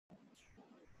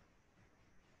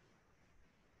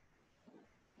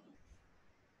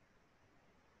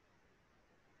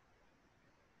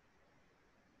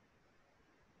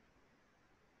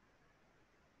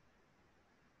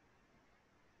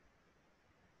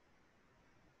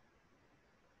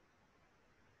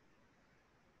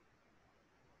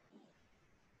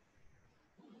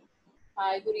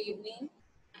Hi, good evening.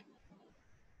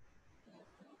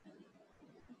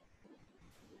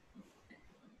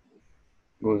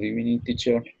 Good evening,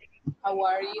 teacher. How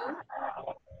are you?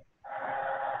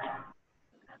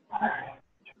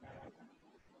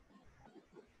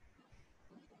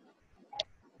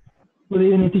 Good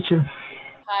evening, teacher.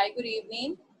 Hi, good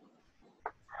evening.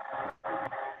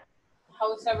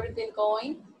 How's everything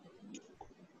going?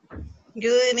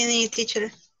 Good evening,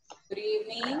 teacher. Good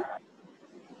evening.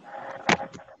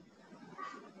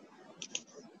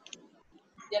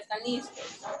 ¿Ya están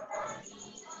listos?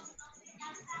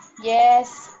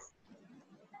 Yes.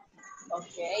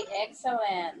 Okay,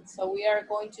 excellent. So we are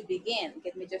going to begin.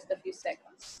 Give me just a few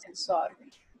seconds. I'm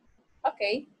sorry.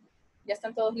 Okay, ¿ya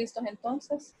están todos listos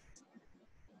entonces?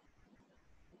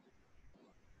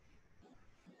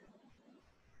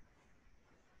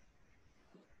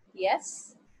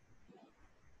 Yes.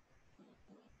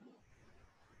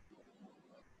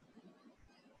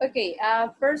 Okay,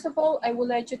 first of all, I would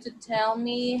like you to tell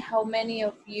me how many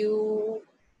of you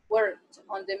worked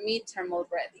on the midterm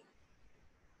already.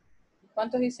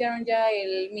 ¿Cuántos hicieron ya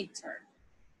el midterm?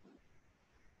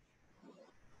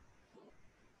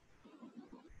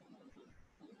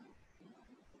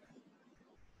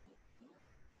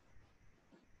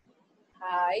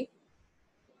 Hi.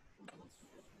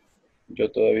 Yo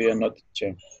todavía no,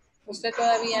 teacher. Usted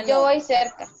todavía no. Yo voy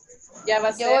cerca. Ya va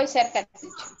a ser. Yo voy cerca,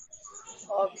 teacher.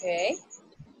 Ok.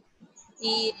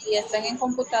 ¿Y están en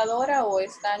computadora o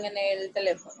están en el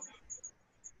teléfono?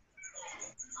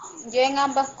 Yo en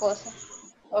ambas cosas.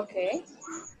 Ok.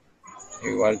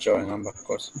 Igual yo en ambas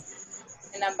cosas.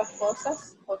 En ambas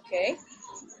cosas. Ok.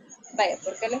 Vaya,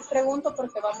 ¿por qué les pregunto?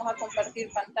 Porque vamos a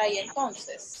compartir pantalla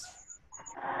entonces.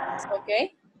 Ok.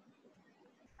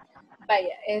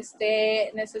 Vaya,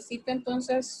 necesito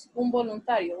entonces un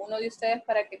voluntario, uno de ustedes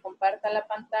para que comparta la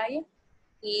pantalla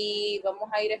y vamos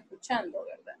a ir escuchando,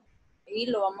 ¿verdad? Y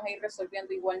lo vamos a ir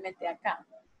resolviendo igualmente acá.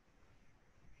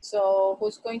 So,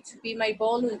 who's going to be my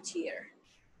volunteer?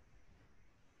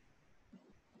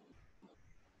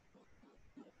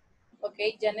 Ok,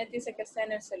 Janet dice que está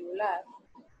en el celular.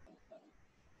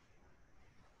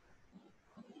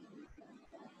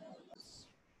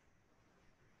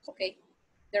 Okay,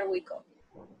 there we go.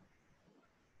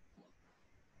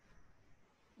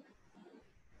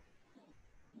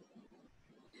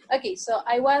 Okay, so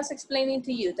I was explaining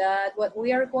to you that what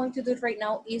we are going to do right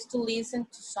now is to listen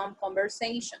to some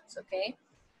conversations, okay?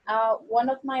 One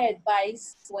of my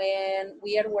advice when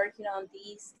we are working on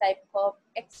these type of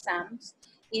exams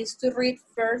is to read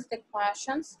first the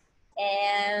questions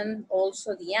and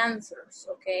also the answers,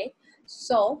 okay?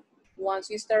 So once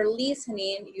you start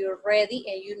listening, you're ready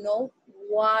and you know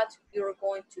what you're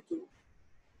going to do.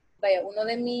 Vaya, uno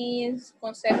de mis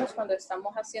consejos cuando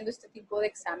estamos haciendo este tipo de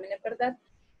exámenes, ¿verdad?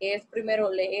 Es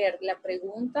primero leer la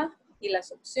pregunta y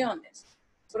las opciones.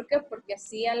 ¿Por qué? Porque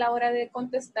así a la hora de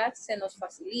contestar se nos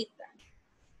facilita.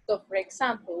 So, for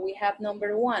example, we have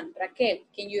number 1. Raquel,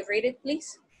 can you read it,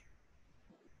 please?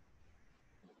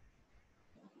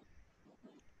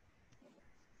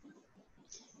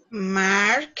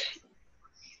 Mark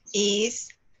is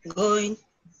going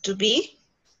to be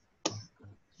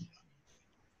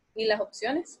 ¿Y las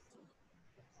opciones?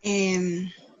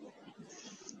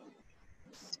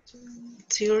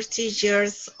 30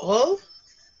 years old,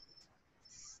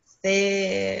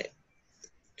 30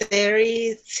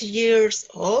 years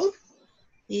old,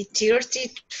 y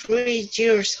 33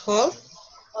 years old.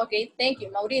 Okay, thank you.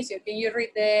 Mauricio, can you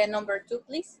read the number 2,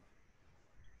 please?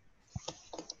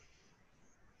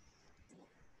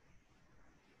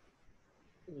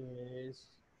 Is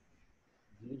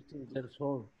 13 years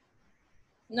old.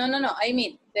 No, I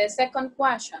mean, the second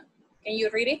question. Can you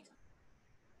read it?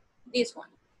 This one.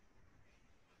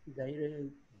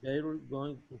 They're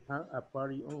going to have a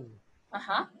party on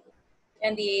Uh-huh.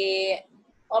 And the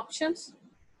options?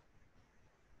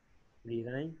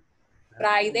 Friday,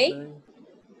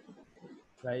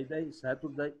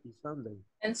 Saturday, and Sunday.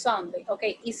 And Sunday.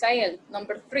 Okay, Isael,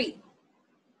 number 3.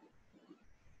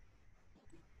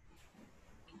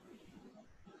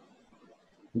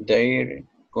 They're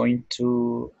going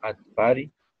to a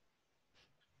party.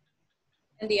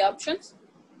 And the options?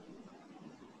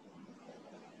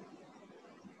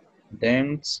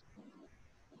 Dance,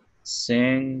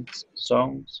 sing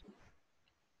songs,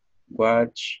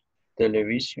 watch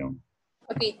television.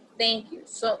 Okay, thank you.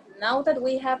 So now that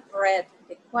we have read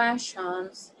the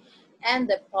questions and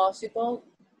the possible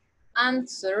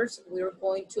answers, we're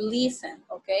going to listen,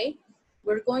 okay?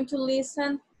 We're going to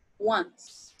listen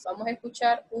once. Vamos a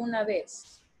escuchar una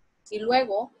vez. Y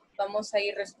luego vamos a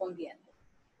ir respondiendo,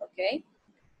 okay?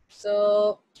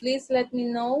 So please let me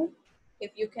know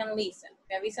if you can listen.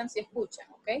 Me avisan si escuchan,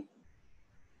 ¿ok?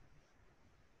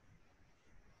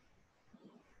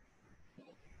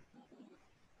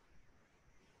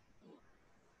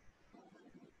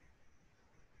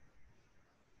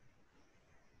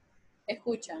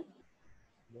 ¿Escuchan?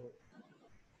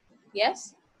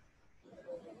 Yes?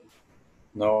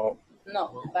 No.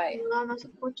 No, vaya. No, no se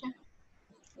escucha.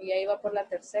 Y ya iba por la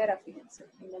tercera, fíjense.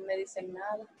 Y no me dicen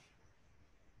nada.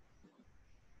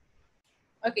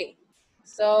 Okay,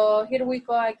 so here we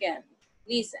go again.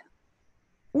 Listen.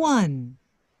 1.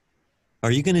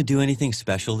 Are you going to do anything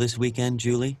special this weekend,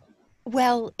 Julie?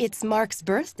 Well, it's Mark's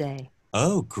birthday.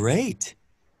 Oh, great.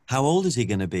 How old is he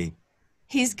going to be?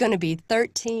 He's going to be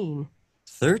 13.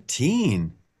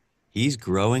 13. He's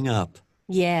growing up.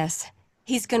 Yes,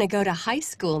 he's going to go to high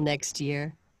school next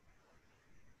year.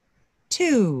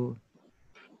 2.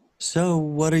 So,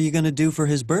 what are you going to do for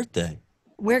his birthday?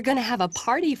 We're going to have a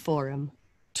party for him.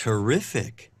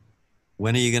 Terrific.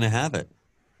 When are you going to have it?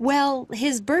 Well,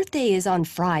 his birthday is on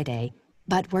Friday,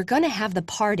 but we're going to have the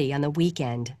party on the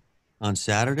weekend. On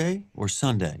Saturday or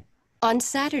Sunday? On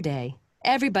Saturday.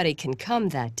 Everybody can come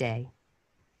that day.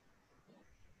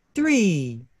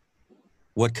 3.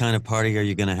 What kind of party are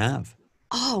you going to have?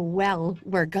 Oh, well,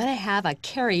 we're going to have a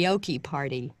karaoke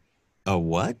party. A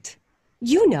what?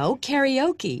 You know,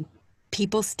 karaoke.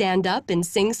 People stand up and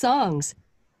sing songs.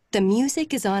 The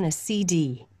music is on a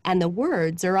CD, and the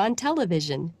words are on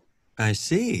television. I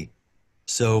see.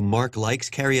 So Mark likes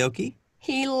karaoke?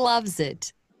 He loves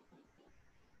it.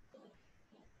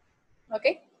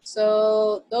 Okay,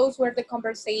 so those were the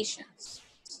conversations.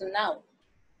 So now,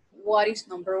 what is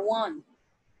number 1?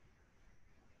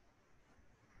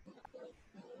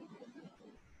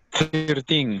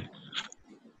 13.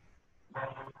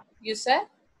 You said?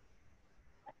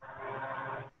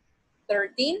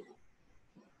 13?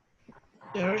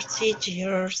 30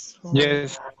 years old.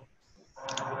 Yes.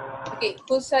 Okay,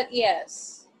 who said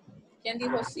yes? ¿Quién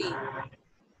dijo sí?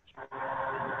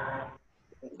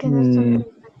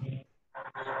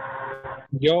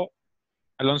 Yo,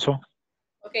 Alonso.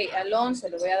 Ok, Alonso,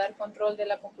 le voy a dar control de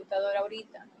la computadora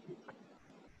ahorita.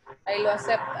 Ahí lo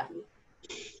acepta.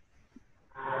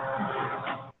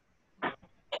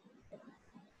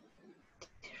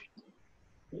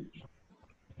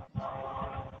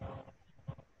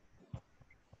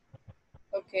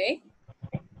 Okay.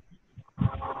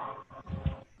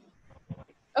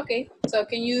 Okay, so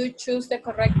can you choose the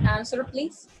correct answer,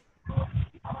 please?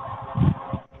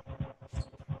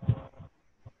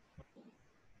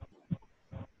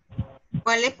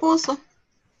 ¿Cuál le puso?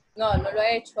 No, no lo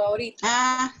he hecho ahorita.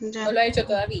 Ah, ya. No lo he hecho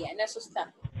todavía, en eso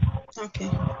está. Ok.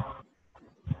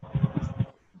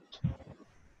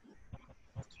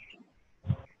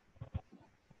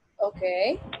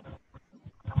 Okay.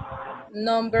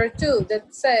 Number 2,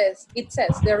 it says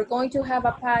they're going to have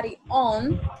a party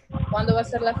on. ¿Cuándo va a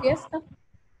ser la fiesta?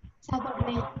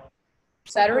 Saturday.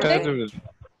 Saturday.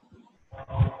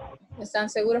 ¿Están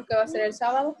seguros que va a ser el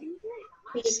sábado?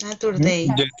 Saturday.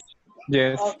 Yes.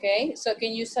 Yes. Okay, so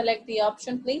can you select the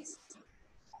option, please?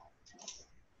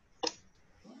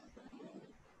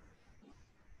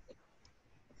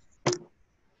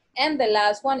 And the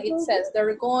last one, it says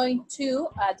they're going to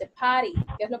the party.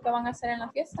 ¿Qué es lo que van a hacer en la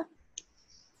fiesta?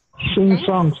 Sing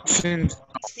songs. Sing.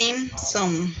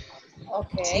 Simpson.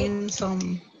 Okay.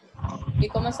 Simpson. ¿Y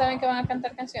cómo saben que van a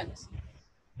cantar canciones?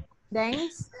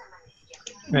 Dance.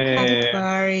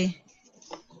 Party.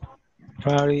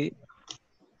 Party.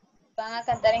 Van a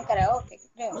cantar en karaoke,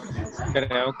 creo.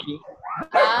 Karaoke.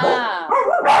 Ah,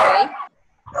 okay.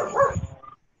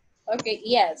 Okay,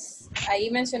 yes. Ahí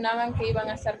mencionaban que iban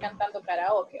a estar cantando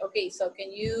karaoke. Okay, so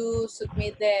can you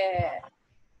submit the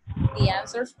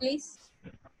answers, please?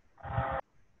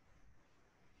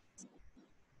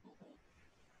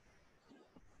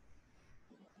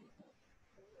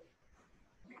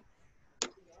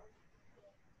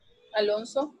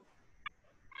 Alonso.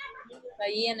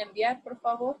 Ahí en enviar, por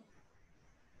favor.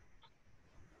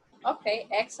 Okay,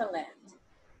 excellent.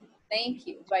 Thank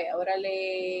you. Vaya, ahora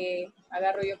le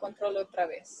agarro yo control otra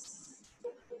vez.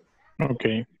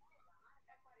 Okay.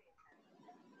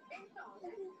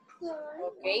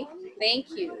 Okay, thank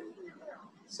you.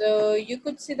 So you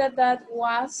could see that that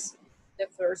was the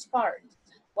first part.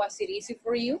 Was it easy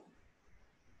for you?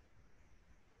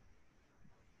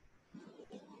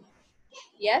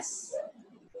 Yes?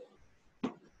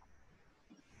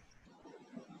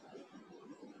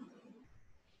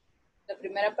 La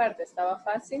primera parte estaba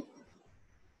fácil.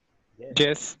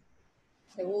 Yes.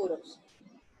 Seguros.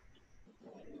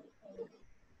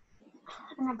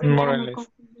 More or less.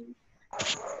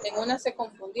 En una se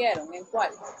confundieron. ¿En cuál?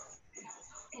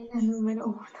 En la número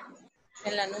 1.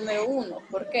 En la número 1.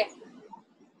 ¿Por qué?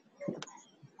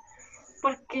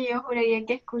 Porque yo juraría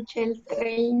que escuché el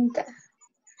 30.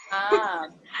 Ah,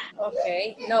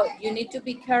 okay. No, you need to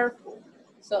be careful.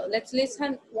 So let's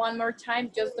listen one more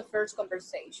time, just the first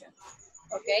conversation.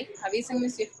 Okay, avísenme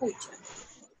si escuchan.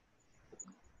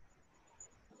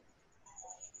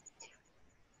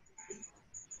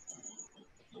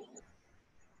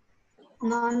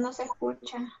 No, no se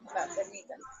escucha. Va,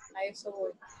 permítanme, a eso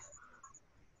voy.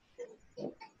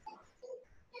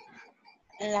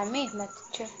 La misma,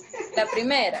 teacher. La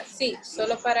primera, sí,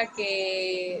 solo para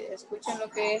que escuchen lo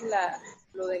que es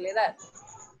lo de la edad.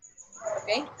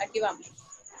 Ok, aquí vamos.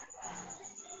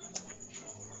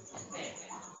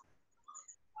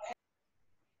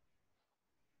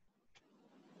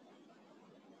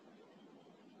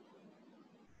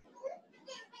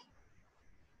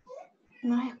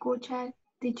 No se escucha,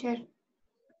 teacher.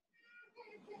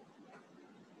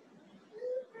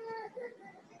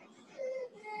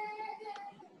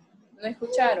 ¿No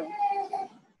escucharon?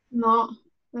 No,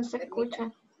 no se Permítanme,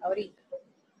 escucha. ahorita.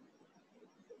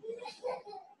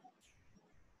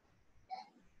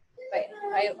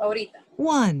 Vaya, ahorita.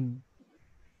 1.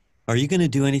 Are you going to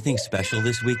do anything special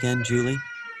this weekend, Julie?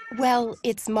 Well,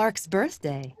 it's Mark's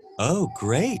birthday. Oh,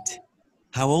 great.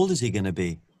 How old is he going to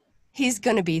be? He's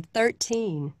going to be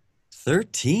 13.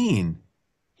 13.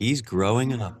 He's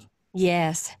growing up.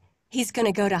 Yes, he's going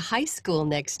to go to high school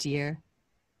next year.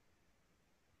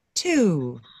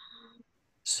 2.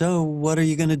 So, what are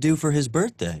you going to do for his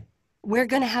birthday? We're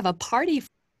going to have a party.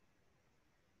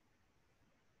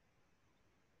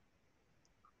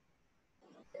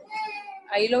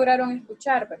 Ahí lograron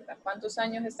escuchar, ¿verdad? ¿Cuántos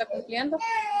años está cumpliendo?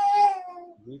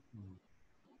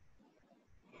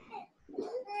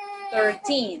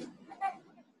 13.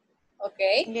 Ok.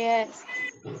 Yes.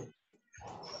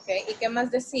 Ok, ¿y qué más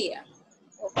decía?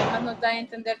 ¿O qué más nos da a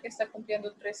entender que está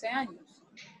cumpliendo 13 años?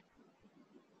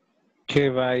 Que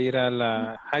va a ir a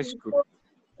la high school.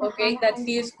 Okay, that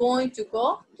he is going to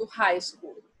go to high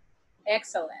school.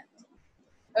 Excellent.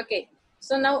 Okay,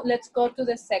 so now let's go to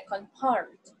the second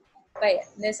part. Vaya,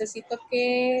 necesito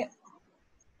que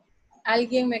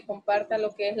alguien me comparta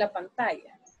lo que es la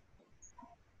pantalla.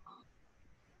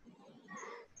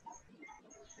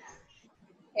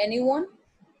 Anyone?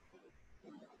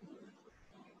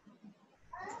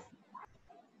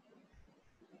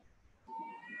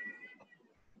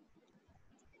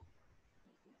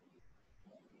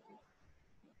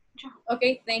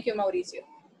 Okay, thank you, Mauricio.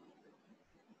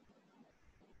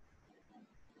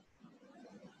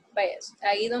 Vaya,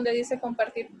 ahí donde dice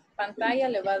compartir pantalla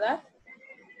le va a dar.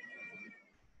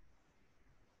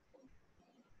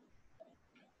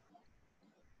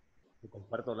 Y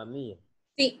comparto la mía.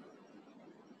 Sí.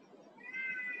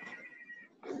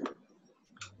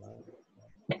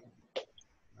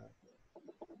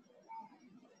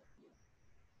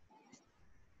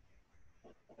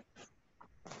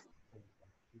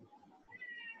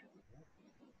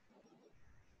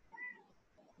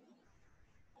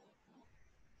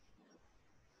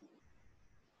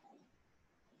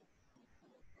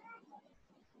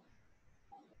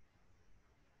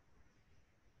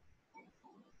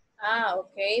 Ah,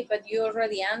 okay, but you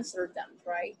already answered them,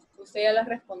 right? Usted ya las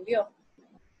respondió.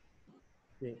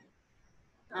 Sí.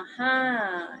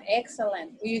 Ajá,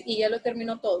 excelente. Y ya lo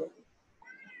terminó todo.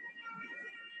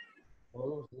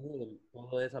 Todo, sí,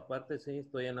 toda esa parte, sí,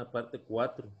 estoy en la parte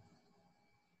 4.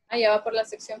 Ah, ya va por la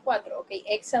sección 4. Ok,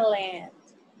 excelente.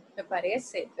 Me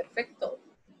parece, perfecto.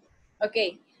 Ok,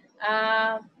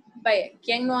 vaya,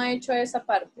 ¿quién no ha hecho esa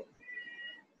parte?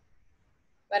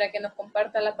 Para que nos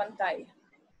comparta la pantalla.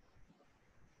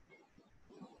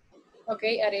 Ok,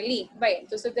 Arely. Vaya,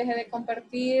 entonces deje de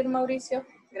compartir, Mauricio.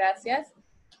 Gracias.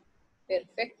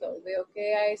 Perfecto, veo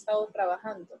que ha estado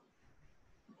trabajando.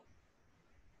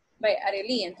 Vaya,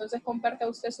 Arely, entonces comparta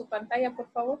usted su pantalla, por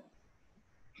favor.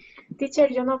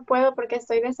 Teacher, yo no puedo porque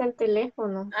estoy desde el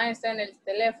teléfono. Ah, está en el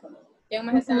teléfono. ¿Quién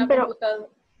más está en la Pero,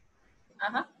 computadora?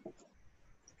 Ajá.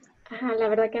 ajá, la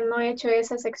verdad que no he hecho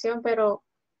esa sección, pero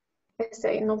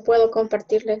no puedo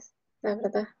compartirles, la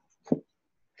verdad.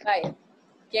 Vaya.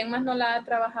 ¿Quién más no la ha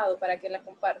trabajado para que la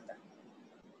comparta?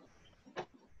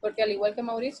 Porque al igual que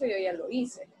Mauricio, yo ya lo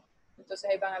hice. Entonces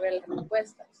ahí van a ver las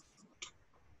respuestas.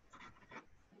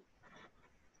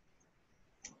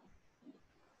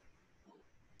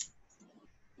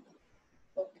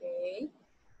 Ok.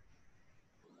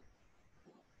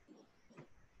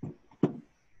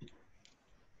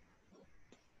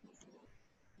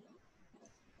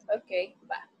 Ok,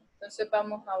 va. Entonces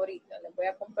vamos ahorita. Les voy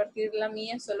a compartir la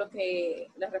mía, solo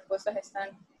que las respuestas están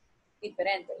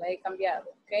diferentes. Las he cambiado,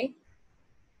 ¿ok?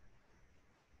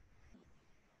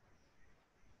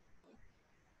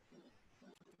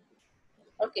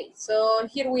 Okay, so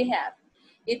here we have,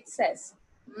 it says,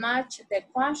 match the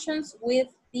questions with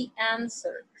the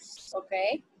answers,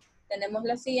 okay. Tenemos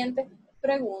las siguientes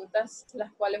preguntas,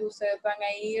 las cuales ustedes van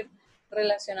a ir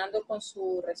relacionando con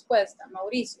su respuesta.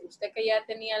 Mauricio, usted que ya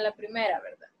tenía la primera,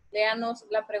 ¿verdad? Léanos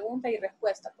la pregunta y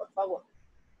respuesta, por favor.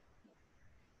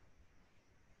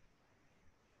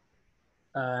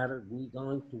 Are we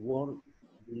going to work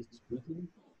this weekend?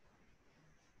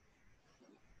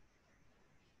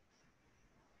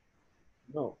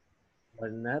 No, we're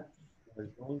not.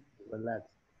 We're going to relax.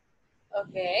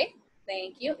 Ok,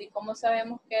 thank you. ¿Y cómo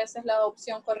sabemos que esa es la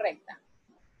opción correcta?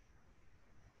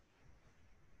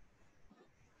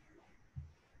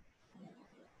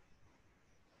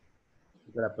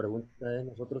 Porque la pregunta es,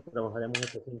 nosotros trabajaremos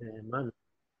este fin de semana.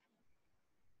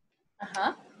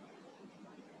 Ajá.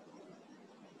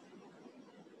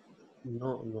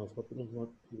 No, nosotros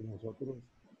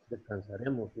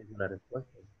descansaremos, es la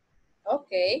respuesta.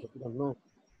 Ok. Nosotros no,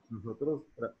 nosotros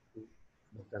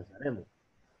descansaremos.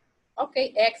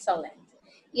 Okay, excellent.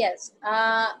 Yes,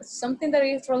 something that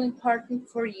is really important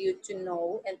for you to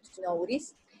know and to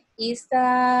notice is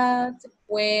that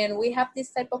when we have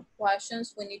this type of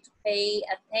questions, we need to pay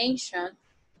attention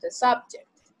to the subject.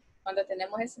 Cuando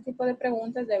tenemos este tipo de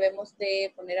preguntas, debemos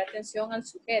de poner atención al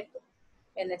sujeto.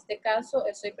 En este caso,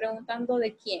 estoy preguntando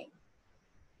 ¿de quién?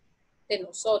 De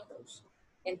nosotros.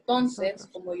 Entonces,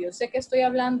 como yo sé que estoy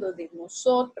hablando de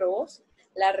nosotros,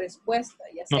 la respuesta,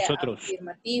 ya sea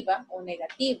afirmativa o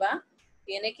negativa,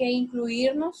 tiene que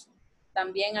incluirnos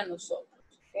también a nosotros,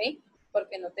 ¿ok?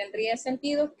 Porque no tendría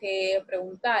sentido que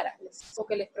preguntara, o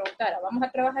que les preguntara, ¿vamos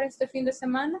a trabajar este fin de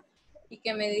semana? Y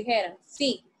que me dijeran,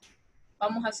 sí,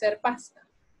 vamos a hacer pasta.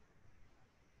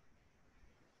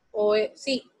 O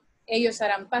sí, ellos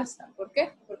harán pasta. ¿Por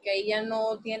qué? Porque ahí ya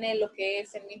no tiene lo que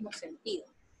es el mismo sentido.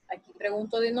 Aquí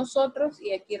pregunto de nosotros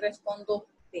y aquí respondo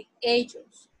de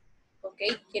ellos. ¿Ok?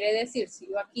 Quiere decir, si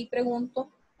yo aquí pregunto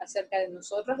acerca de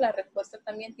nosotros, la respuesta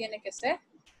también tiene que ser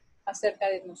acerca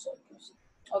de nosotros.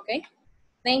 ¿Ok?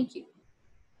 Thank you.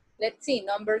 Let's see,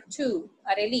 number 2,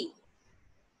 Arely.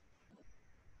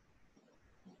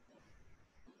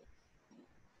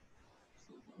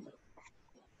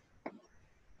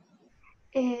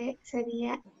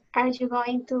 Sería, are you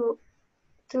going to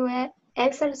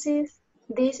exercise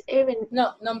this evening?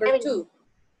 No, number 2.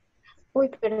 Uy,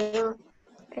 perdón.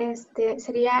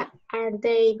 Sería, are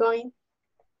they going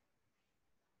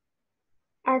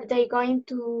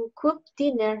to cook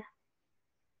dinner?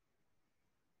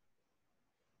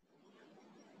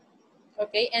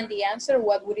 Okay, and the answer,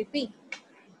 what would it be?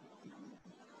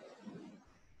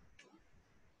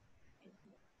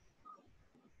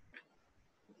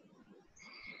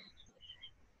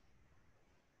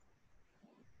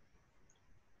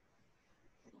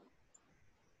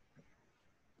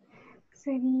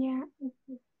 Sería,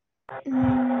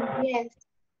 yes.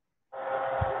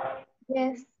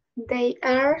 Yes,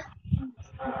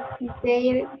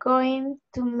 they're going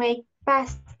to make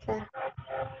pasta.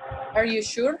 Are you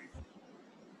sure?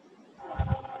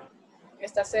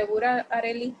 ¿Estás segura,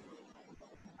 Arely?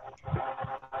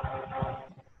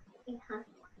 Ajá.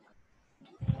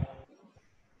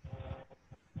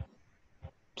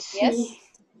 Yes.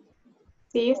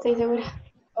 Sí, estoy segura.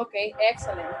 Ok,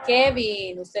 excelente.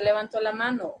 Kevin, usted levantó la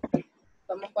mano.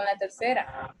 Vamos con la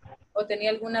tercera. ¿O tenía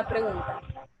alguna pregunta?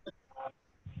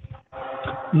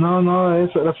 No,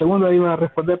 eso, la segunda iba a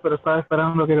responder, pero estaba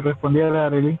esperando que respondiera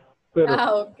Arely.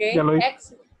 Pero Ok. ya lo hice.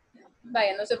 Excelente.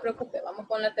 Vaya, no se preocupe. Vamos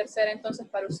con la tercera entonces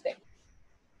para usted.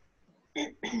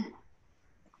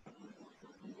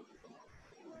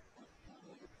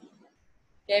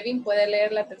 Kevin, ¿puede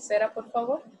leer la tercera, por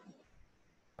favor?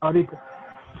 Ahorita.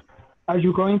 Are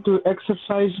you going to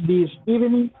exercise this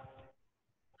evening?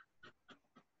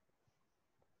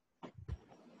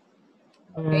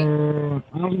 Okay.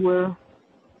 Answer.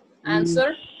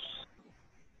 Answer.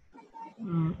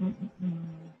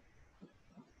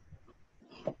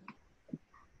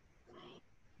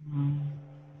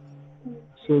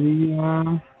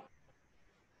 Sería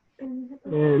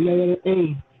letter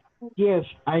A. Yes,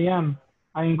 I am.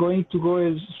 I'm going to go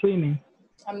swimming.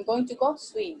 I'm going to go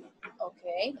swimming. Ok,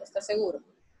 ¿está seguro?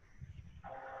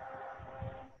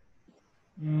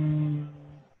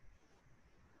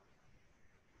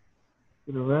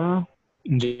 Quiero ver.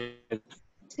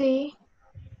 Sí.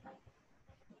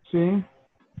 Sí.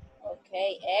 Ok,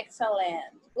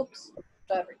 excelente. Oops,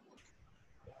 sorry.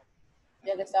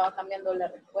 Ya le estaba cambiando la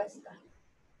respuesta.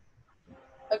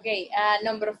 Ok,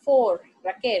 number 4,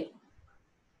 Raquel.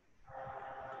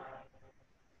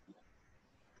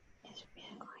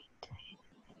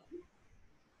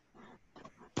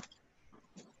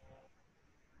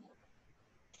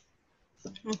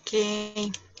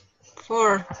 Okay.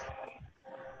 4.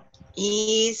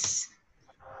 Is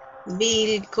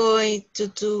Bill going to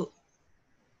do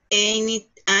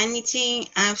anything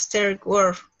after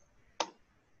work?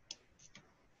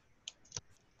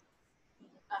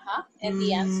 And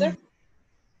the answer?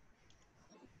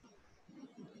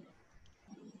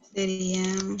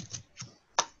 Sería,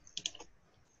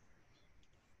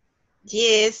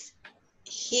 yes,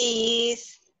 he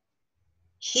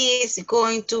is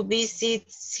going to visit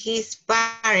his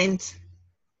parents.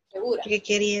 ¿Segura? Que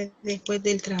quería después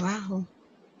del trabajo.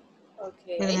 Ok.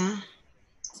 ¿Verdad?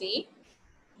 Sí.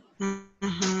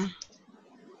 Ajá.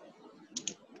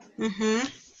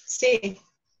 Sí.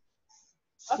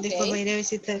 Ok. Después va a ir a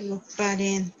visitar los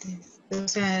parientes. O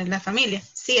sea, la familia.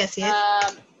 Sí, así es.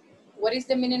 What is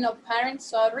the meaning of parents?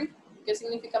 Sorry. ¿Qué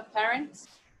significa parents?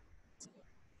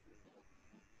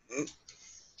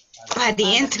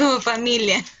 Pariente o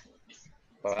familia.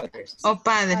 Padres. O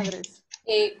padre.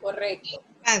 Correcto.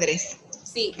 Padres.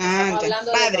 Sí, estamos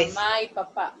hablando padres. de mamá y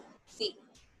papá. Sí.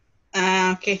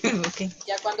 Ok, ok.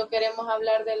 Ya cuando queremos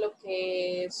hablar de lo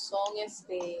que son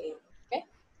 ¿qué?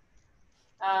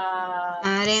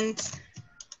 Parents.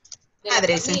 De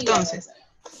Padres, la familia, entonces. ¿verdad?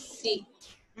 Sí.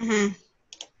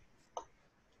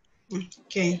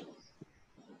 Ok.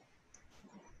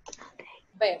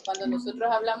 Ve, cuando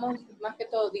nosotros hablamos más que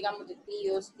todo, digamos, de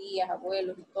tíos, tías,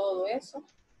 abuelos y todo eso,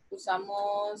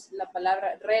 usamos la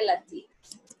palabra relative.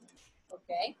 ¿Ok?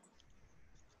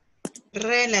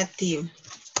 Relative.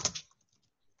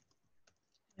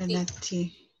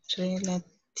 Sí.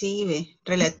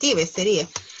 Relative sería.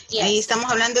 Yes. Ahí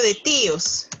estamos hablando de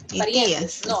tíos y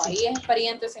Parientes. tías. No, Así. ahí es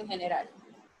parientes en general.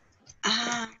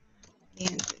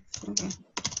 Parientes.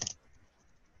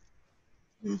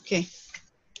 Ok.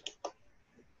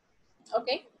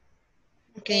 Okay.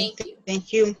 Okay. Thank you. Thank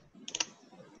you.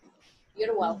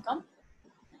 You're welcome.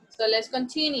 So let's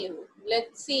continue.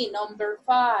 Let's see, number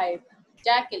 5.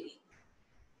 Jacqueline.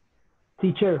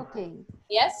 Teacher, Okay.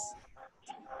 Yes?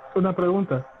 una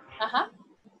pregunta. Ajá.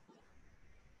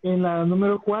 En la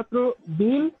número 4,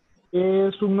 Bill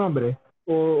es un nombre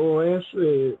o es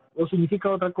o significa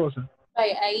otra cosa.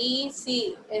 Ahí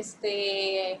sí,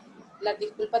 las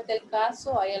disculpas del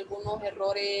caso, hay algunos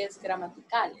errores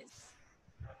gramaticales.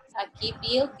 Aquí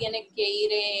Bill tiene que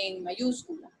ir en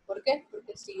mayúscula. ¿Por qué?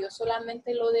 Porque si yo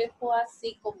solamente lo dejo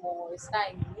así como está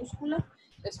en minúscula,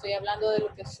 estoy hablando de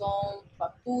lo que son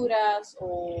facturas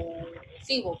o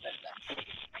recibos, ¿verdad?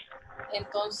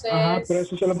 Entonces, Ajá, pero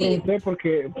eso se lo sí. pregunté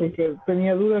porque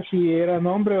tenía dudas si era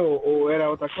nombre o era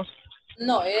otra cosa.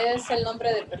 No, es el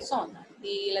nombre de persona.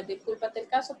 Y las disculpas del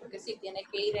caso porque sí, tiene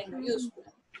que ir en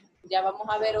mayúscula. Ya vamos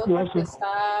a ver otra que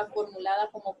está formulada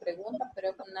como pregunta, pero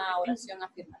es una oración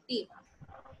afirmativa.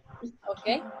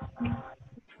 ¿Ok?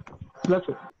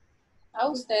 Gracias. A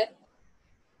usted.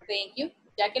 Thank you.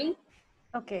 Jacqueline?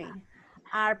 Okay.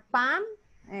 Are Pam,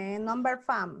 number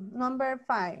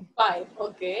 5. 5,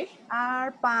 okay.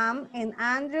 Are Pam and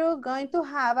Andrew going to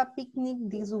have a picnic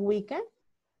this weekend?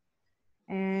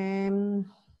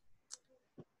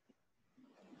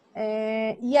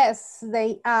 Yes,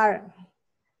 they are.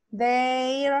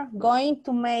 They're going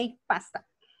to make pasta.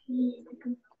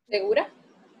 ¿Segura?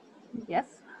 Yes.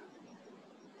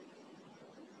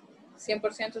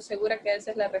 100% segura que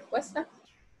esa es la respuesta.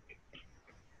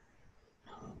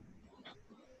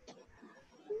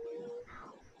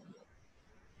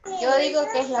 Yo digo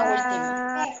que es la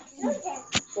última.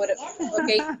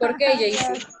 ¿Por qué,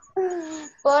 Jaycee?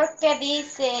 Porque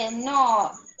dice,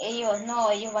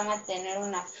 ellos van a tener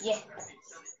una fiesta.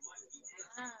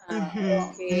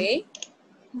 Ok.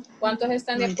 ¿Cuántos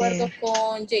están de acuerdo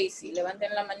con Jaycee?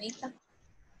 Levanten la manita.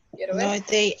 Quiero ver. No,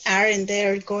 they aren't.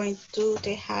 They're going to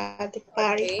have the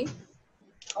party.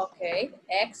 Okay.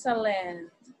 Excellent.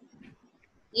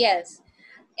 Yes.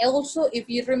 Also, if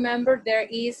you remember, there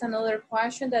is another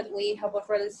question that we have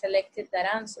already selected that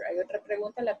answer. Hay otra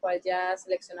pregunta en la cual ya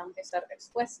seleccionamos esa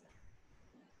respuesta.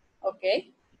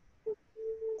 Okay.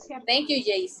 Thank you,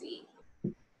 JC.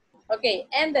 Okay,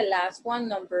 and the last one,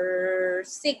 number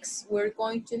 6, we're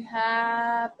going to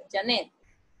have Janet.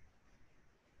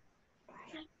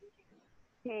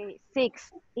 Okay,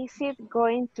 6. Is it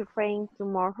going to rain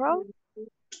tomorrow?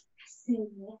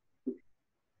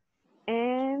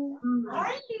 And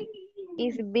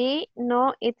is B?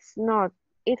 No, it's not.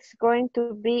 It's going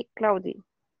to be cloudy.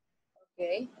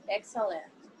 Okay, excellent.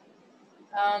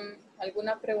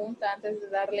 ¿Alguna pregunta antes de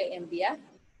darle enviar?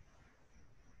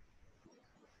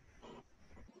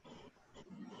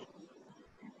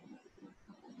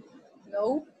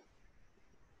 No.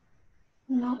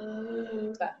 No.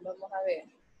 Vamos a ver.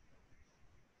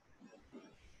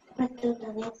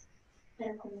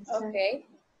 Okay,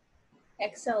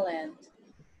 excellent.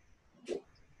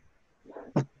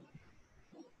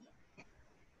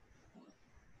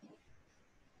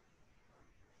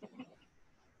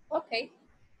 Okay,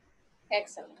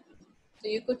 excellent. So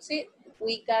you could see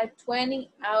we got 20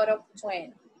 out of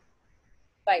 20.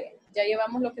 Vaya, ya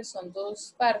llevamos lo que son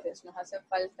dos partes, nos hacen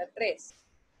falta 3.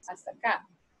 Hasta acá.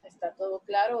 ¿Está todo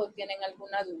claro o tienen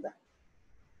alguna duda?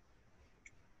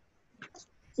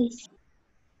 Sí.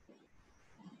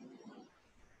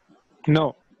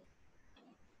 No.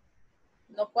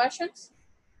 No questions?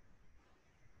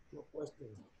 No question.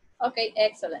 Okay,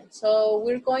 excellent. So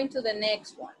we're going to the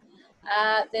next one.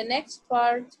 The next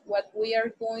part, what we are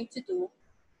going to do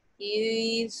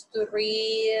is to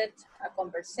read a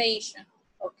conversation,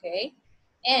 okay?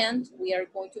 And we are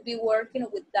going to be working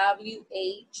with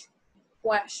WH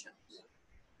questions,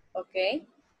 okay?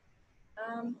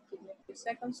 Give me a few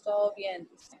seconds, todo bien,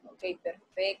 ok,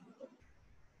 perfecto.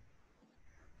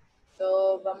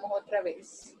 So, vamos otra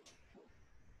vez.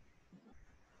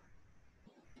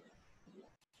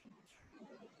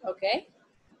 Okay,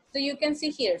 so you can see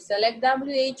here, select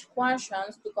WH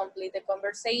questions to complete the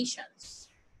conversations.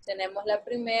 Tenemos la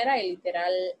primera, el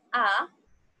literal A,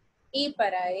 y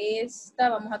para esta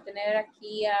vamos a tener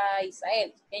aquí a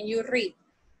Isael. Can you read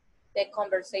the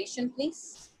conversation,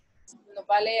 please? Nos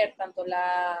va a leer tanto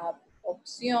la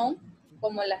opción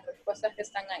como las respuestas que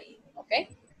están ahí, ¿ok?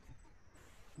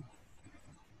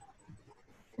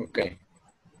 Okay.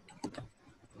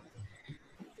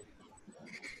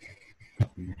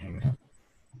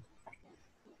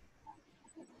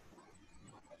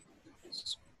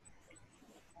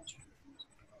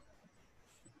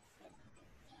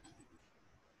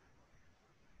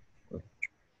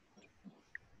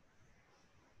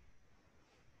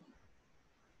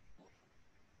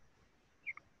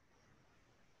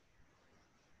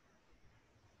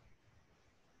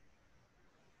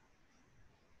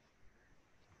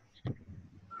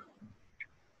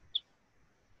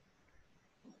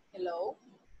 Hello.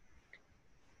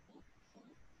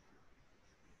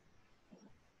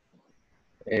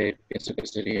 Pienso que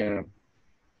sería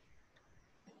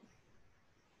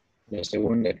la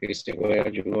segunda, que dice, where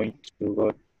are you going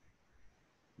to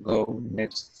go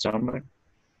next summer?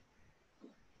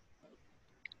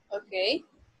 Okay,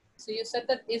 so you said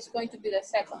that it's going to be the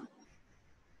second.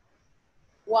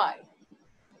 Why?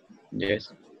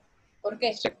 Yes. ¿Por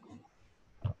qué?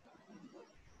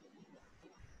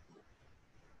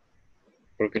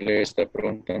 Porque le está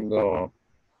preguntando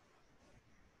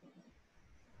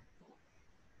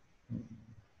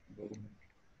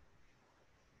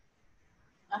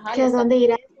Ajá, Que dónde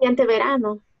irá el siguiente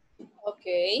verano. Ok.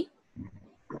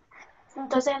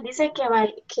 Entonces él dice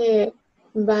que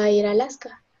va a ir a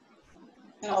Alaska.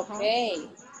 Ok.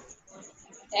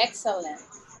 Excellent.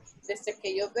 Desde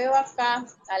que yo veo acá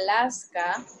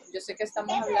Alaska, yo sé que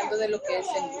estamos hablando de lo que es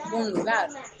en un lugar.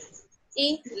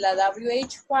 Y la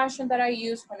WH question that I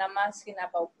use when I'm asking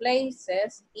about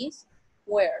places is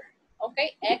where.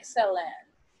 Okay, excellent.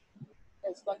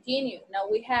 Let's continue. Now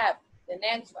we have the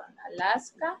next one,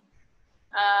 Alaska.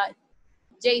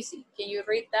 JC, can you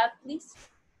read that, please?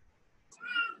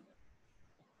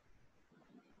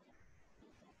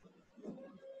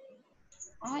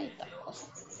 Ay,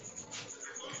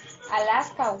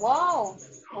 Alaska, wow.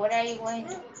 What are you going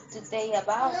to say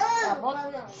about?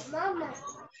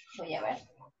 Voy a ver.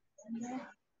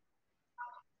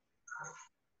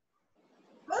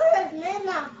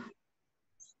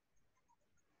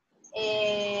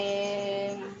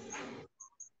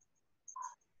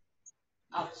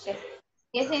 Sí.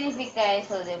 ¿Qué significa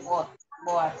eso de board?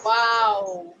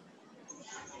 Wow.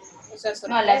 O sea,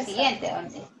 no, la siguiente.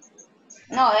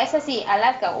 No, esa sí,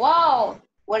 Alaska. Wow.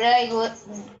 Where are you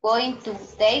going to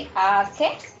take a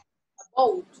 ¿qué? A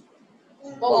boat.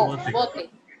 Bote.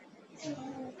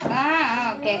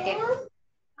 Ah, ok.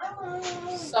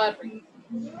 Sorry.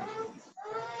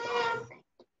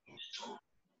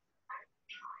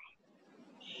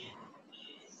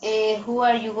 Who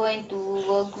are you going to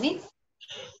go with?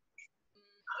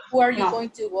 Who are you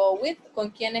going to go with?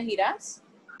 ¿Con quiénes irás?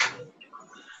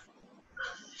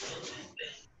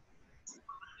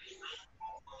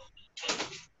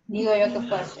 Digo yo que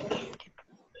puede ser.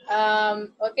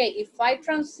 Okay, if I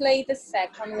translate the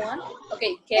second one.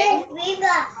 Okay, Kevin.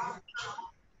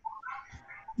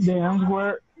 The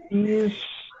answer is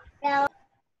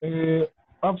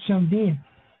option D.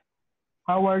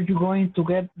 How are you going to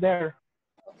get there?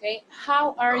 Okay,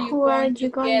 how are you going to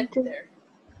get there?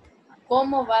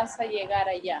 ¿Cómo vas a llegar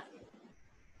allá?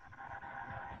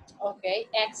 Okay,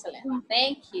 excellent.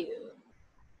 Thank you.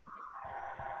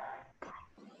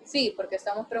 Sí, porque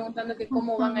estamos preguntando que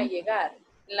cómo van a llegar.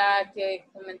 La que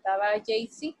comentaba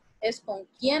Jaycee es con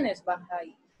quiénes vas a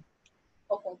ir.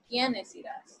 O con quiénes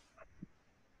irás.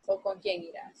 O con quién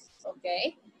irás.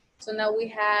 Okay. So now we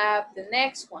have the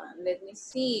next one. Let me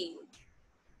see.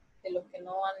 De los que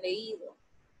no han leído.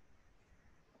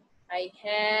 I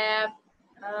have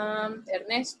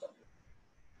Ernesto.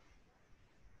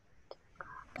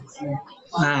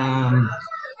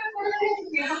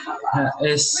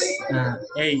 Es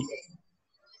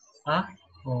A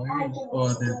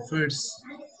o the first.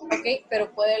 Ok,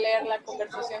 pero ¿puede leer la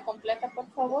conversación completa, por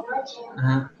favor?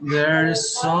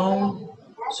 There's so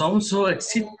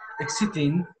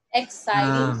exciting.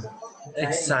 Exciting.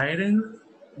 Exciting.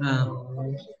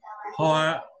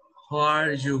 How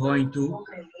are you going to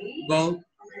go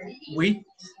with?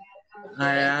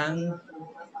 Okay.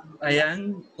 I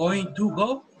am going to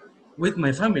go with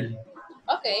my family.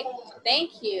 Okay,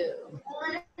 thank you.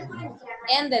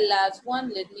 And the last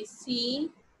one, let me see.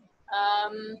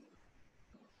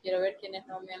 Quiero ver quiénes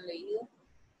no me han leído.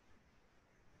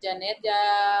 Janet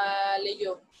ya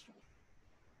leyó.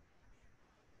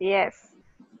 Yes.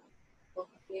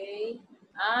 Ok.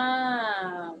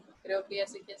 Creo que ya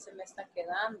sé quién se me está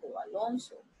quedando.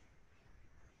 Alonso.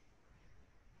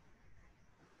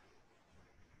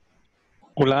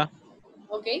 Hola.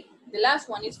 Okay, the last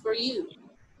one is for you.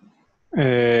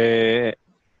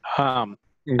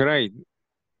 Great.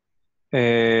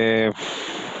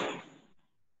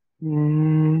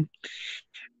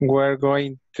 We're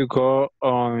going to go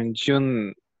on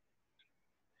June.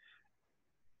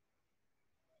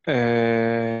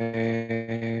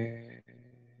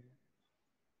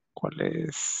 ¿Cuál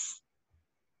es?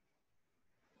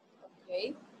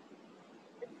 Okay.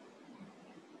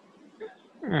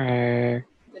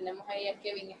 Tenemos ahí a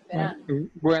Kevin esperando.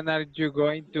 When are you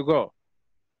going to go?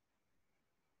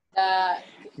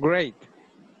 Great.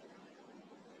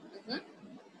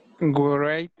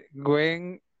 Great.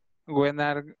 When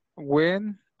are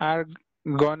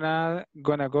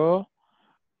gonna go?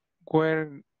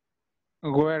 We're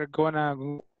gonna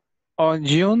go on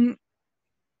June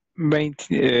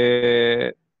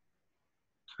 21.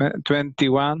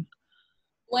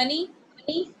 20?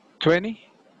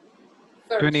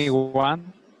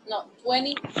 21. No,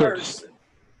 21st.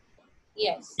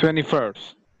 Yes.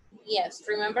 21st. Yes,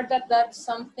 remember that that's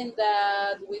something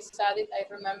that we studied, I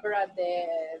remember at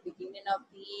the beginning of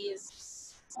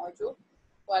this module,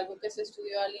 o algo que se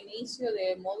estudió al inicio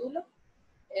del módulo,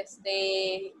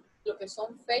 lo que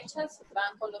son fechas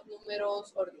van con los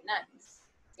números ordinales,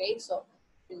 okay, so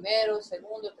primero,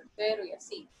 segundo, tercero y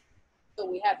así. So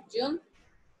we have June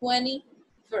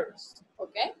 21st,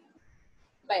 okay.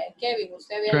 Vaya, Kevin,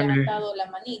 usted había levantado la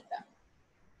manita.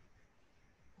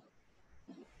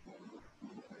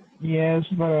 Yes,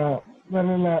 para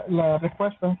darle la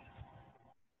respuesta.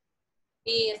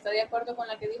 ¿Y está de acuerdo con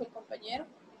la que dijo el compañero?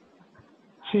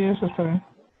 Sí, eso está bien.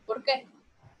 ¿Por qué?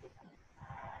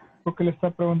 Porque le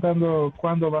está preguntando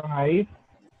cuándo van a ir.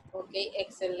 Ok,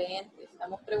 excelente.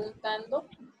 Estamos preguntando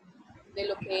de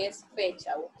lo que es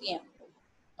fecha o tiempo.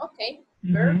 Ok,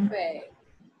 perfecto.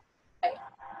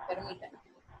 Vaya, permítanme.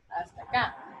 Hasta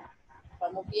acá.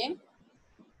 ¿Vamos bien?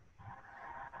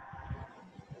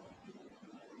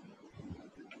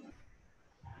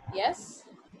 Yes?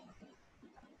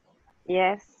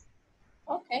 Yes.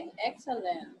 Ok,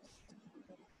 excelente.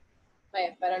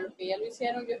 Vaya, para los que ya lo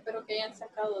hicieron, yo espero que hayan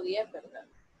sacado 10, ¿verdad?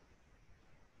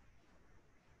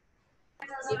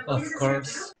 Of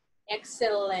course.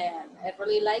 Excellent. I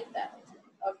really like that.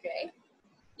 Ok.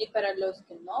 Y para los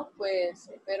que no, pues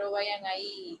espero vayan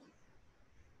ahí,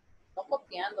 no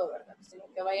copiando, ¿verdad? Sino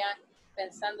que vayan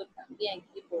pensando también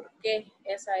y por qué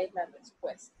esa es la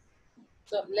respuesta.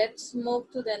 So let's move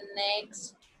to the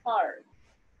next part.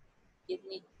 Give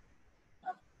me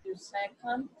a few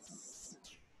seconds.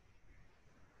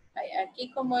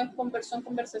 Aquí como son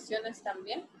conversaciones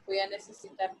también, voy a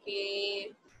necesitar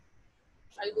que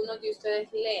algunos de ustedes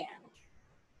lean.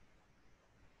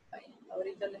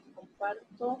 Ahorita les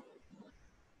comparto.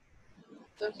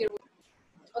 So here we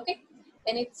go. Okay,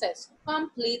 and it says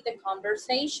complete the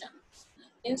conversation.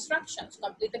 Instructions: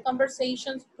 complete the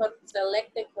conversations,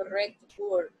 select the correct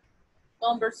word.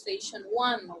 Conversation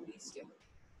 1, Mauricio.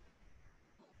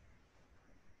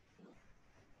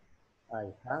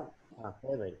 I have a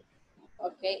headache.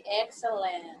 Okay,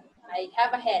 excellent. I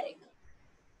have a headache.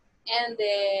 And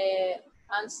the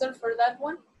answer for that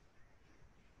one?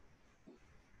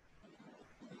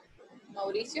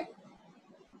 Mauricio?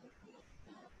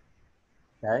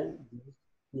 Take this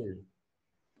pill.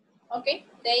 Okay,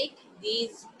 take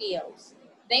these pills.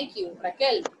 Thank you,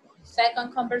 Raquel.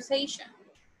 Second conversation.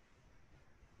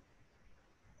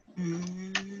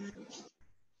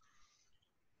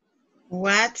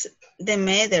 What's the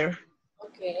matter?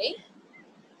 Okay.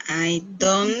 I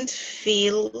don't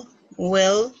feel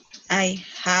well. I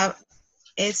have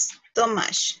a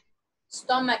stomachache.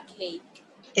 Stomachache.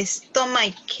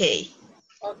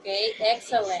 Okay,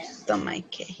 excellent.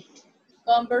 Stomachache.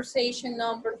 Conversation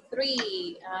number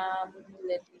 3.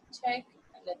 Let me check.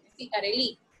 Let me see.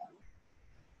 Arely.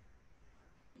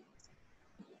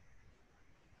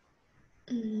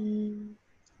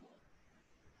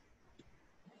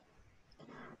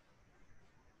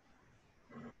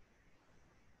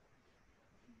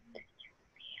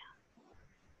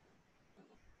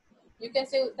 You can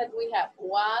say that we have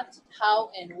what,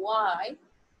 how, and why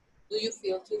do you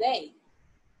feel today?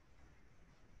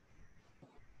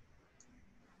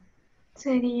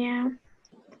 Sería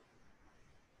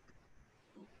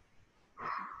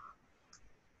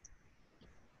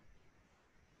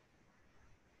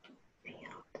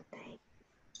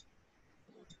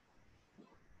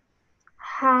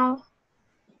how.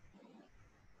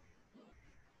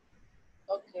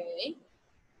 Okay.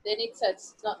 Then it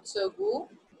says not so good.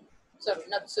 Sorry,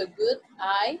 not so good.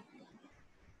 I.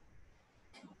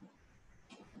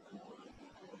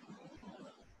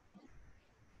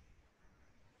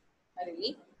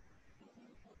 Arely.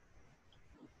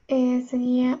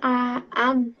 Sería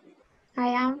am. I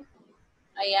am.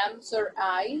 I am sore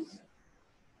eyes.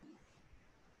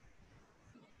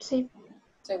 Sí.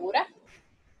 ¿Segura?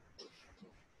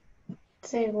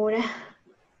 Segura.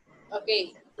 Ok.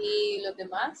 ¿Y los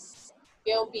demás?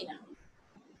 ¿Qué opinan?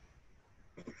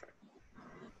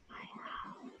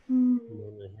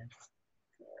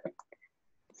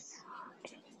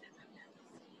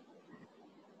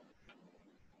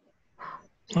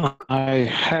 I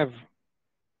have.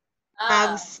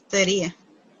 Have sería.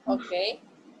 Okay.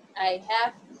 I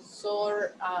have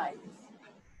sore eyes.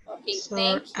 Okay, Sore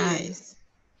thank you. eyes.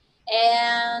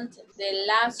 And the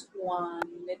last one,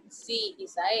 let's see,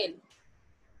 Isael.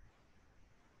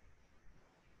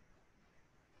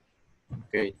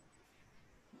 Okay.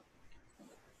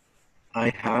 I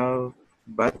have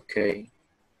backache.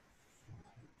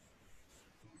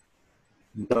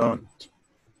 Don't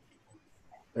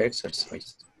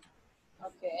exercise.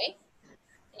 Okay.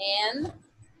 And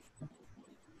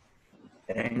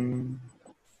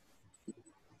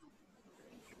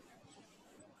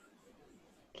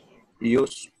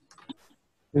use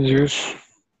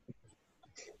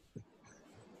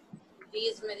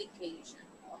this medication.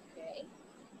 Okay.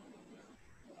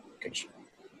 okay.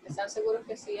 ¿Están seguros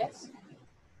que sí es?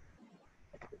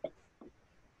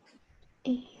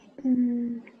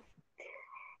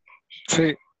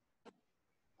 Sí.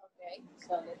 Okay,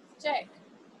 so let's check.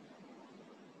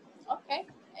 Okay,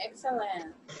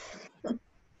 excellent.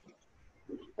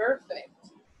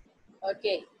 Perfect.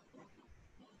 Okay.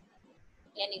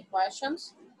 Any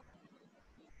questions?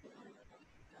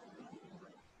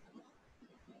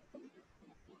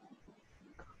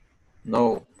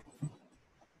 No.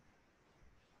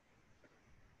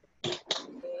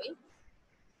 Okay.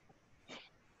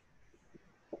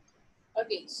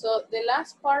 Okay, so the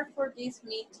last part for this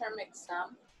midterm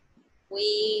exam,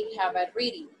 we have a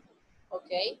reading,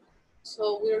 okay?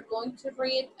 So we're going to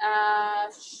read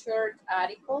a short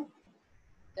article.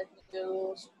 Let me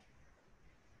just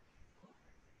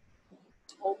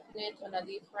open it on a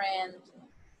different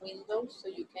window so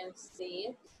you can see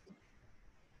it.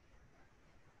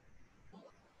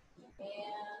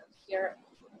 And here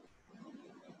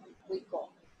we go.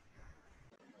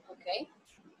 Okay.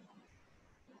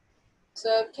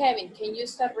 So Kevin, can you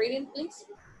start reading, please?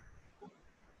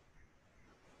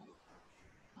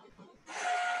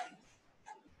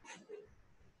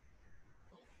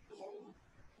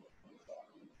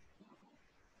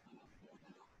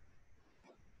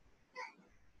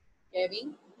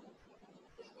 Kevin?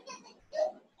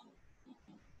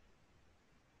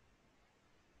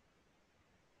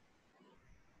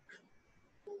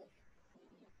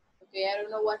 Okay, I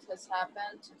don't know what has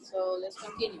happened, so let's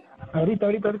continue. Ahorita.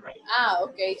 Ah,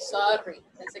 ok, sorry.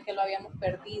 Pensé que lo habíamos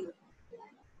perdido.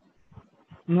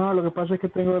 No, lo que pasa es que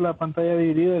tengo la pantalla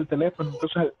dividida del teléfono,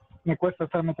 entonces me cuesta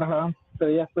estarme trasladando.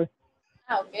 Pero ya estoy.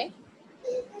 Ah, ok.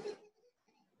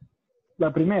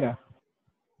 La primera.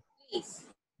 Please.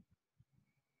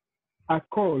 A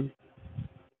call.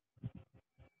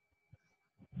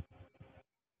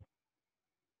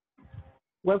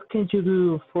 What can you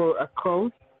do for a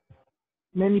cold?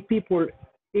 Many people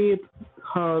eat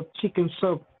hot chicken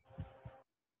soup.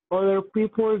 Other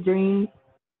people drink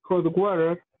hot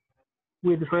water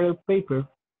with red paper,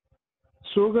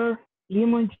 sugar,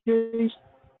 lemon juice,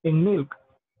 and milk.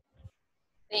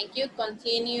 Thank you.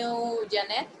 Continue,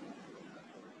 Janet.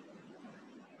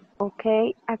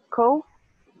 Okay, a cough.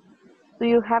 Do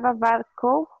you have a bad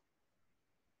cough?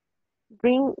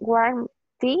 Drink warm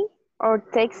tea or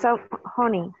take some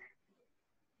honey.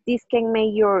 This can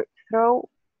make your throat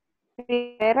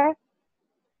feel better.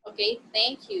 Okay,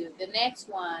 thank you. The next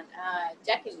one,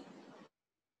 Jacqueline.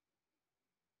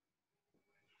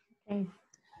 Okay.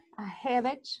 A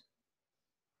headache.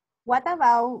 What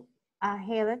about a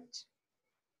headache?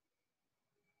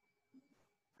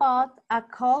 Put a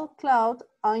cold cloth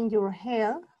on your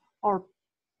head or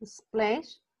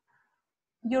splash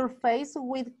your face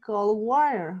with cold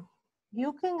water.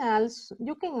 You can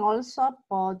also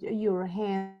put your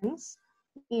hands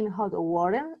in hot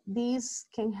water. This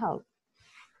can help.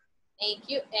 Thank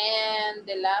you. And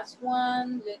the last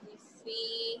one, let me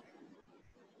see.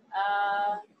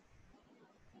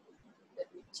 Let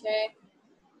me check.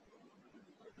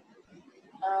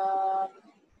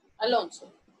 Alonso.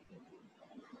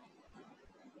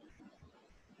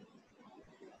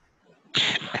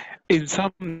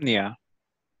 Insomnia.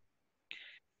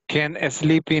 Can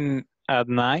sleeping at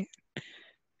night?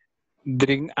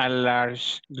 Drink a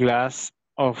large glass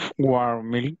of warm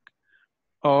milk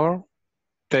or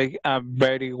take a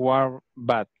very warm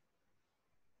bath.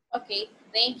 Okay,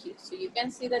 thank you. So you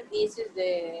can see that this is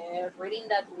the reading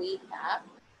that we have.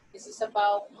 This is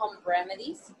about home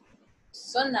remedies.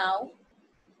 So now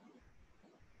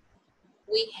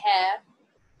we have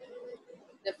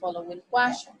the following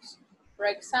questions. For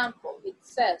example, it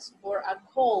says, for a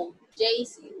cold,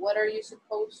 JC, what are you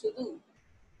supposed to do?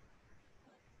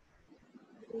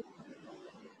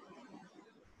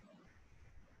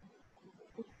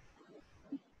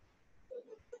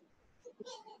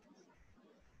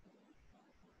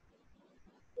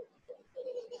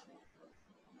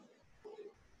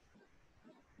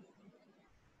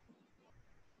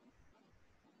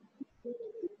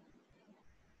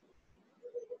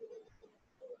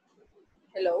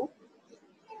 Hello?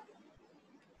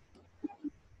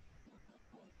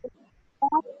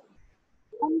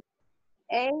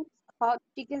 Eggs, hot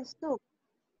chicken soup.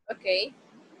 Okay,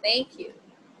 thank you.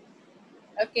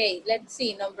 Okay, let's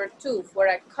see, number 2, for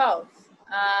a cough.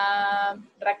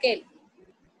 Raquel.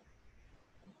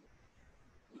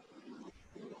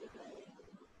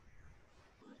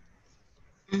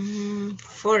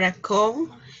 For a cold,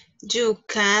 you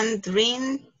can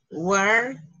drink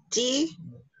warm tea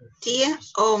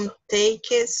or take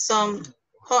some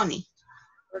honey.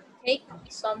 Or take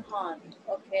some honey,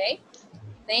 okay?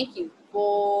 Thank you.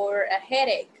 For a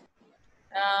headache,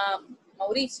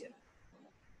 Mauricio.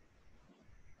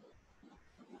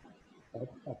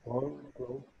 A cold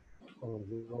cloth on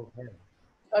your head.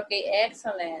 Okay,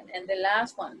 excellent. And the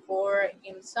last one, for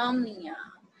insomnia,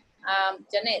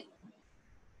 Janet.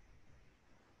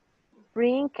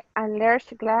 Drink a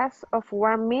large glass of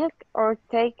warm milk or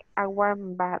take a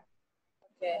warm bath.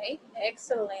 Okay,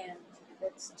 excellent.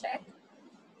 Let's check.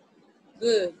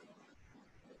 Good.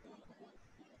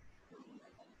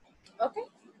 Okay,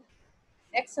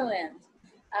 excellent.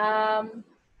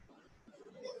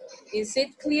 Is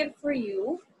it clear for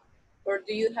you, or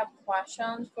do you have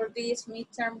questions for this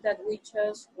midterm that we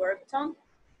just worked on?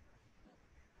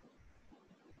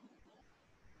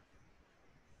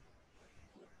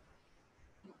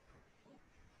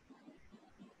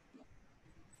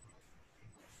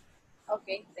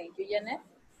 Okay, thank you, Janet.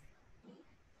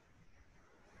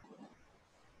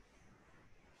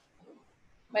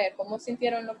 Vaya, ¿cómo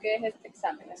sintieron lo que es este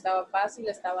examen? ¿Estaba fácil?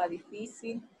 ¿Estaba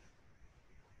difícil?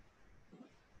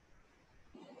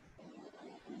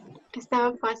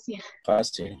 Estaba fácil.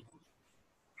 Fácil.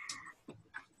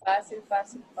 Fácil,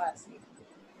 fácil, fácil.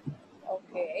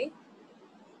 Ok.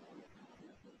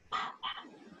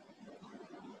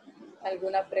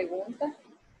 ¿Alguna pregunta?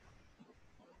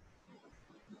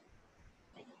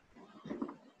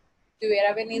 Si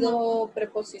hubiera venido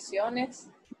preposiciones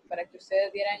para que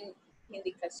ustedes dieran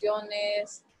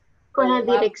indicaciones. Con las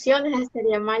direcciones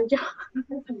estaría mal yo.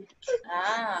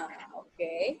 Ah, ok.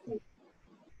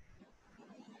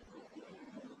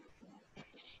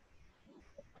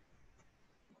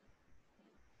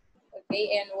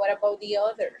 Okay, and what about the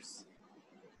others?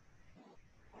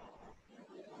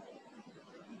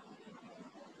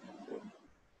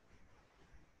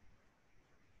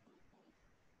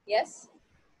 Yes.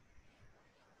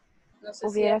 No sé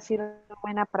Hubiera si... sido una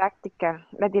buena práctica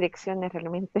las direcciones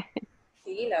realmente.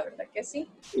 Sí, la verdad que sí.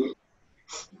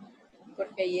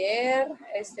 Porque ayer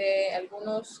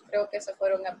algunos creo que se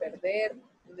fueron a perder,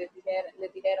 le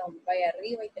tiraron vaya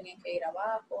arriba y tenían que ir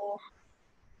abajo.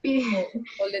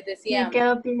 O les decían... Me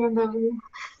quedo pidiendo a mí.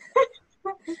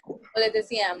 O les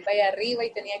decían vaya arriba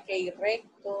y tenía que ir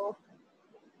recto.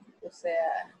 O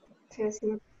sea... Sí,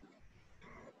 sí.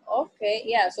 Okay,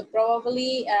 yeah, so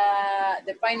probably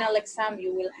the final exam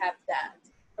you will have that.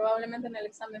 Probablemente en el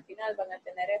examen final van a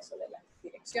tener eso de las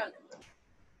direcciones.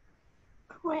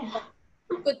 Well,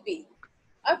 Could be.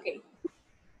 Okay.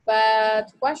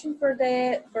 But question for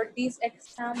this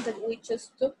exam that we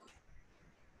just took.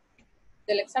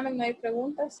 ¿Del examen no hay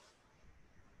preguntas?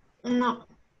 no,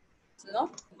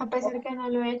 ¿No? a pesar que no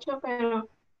lo he hecho, pero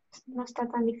no está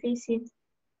tan difícil.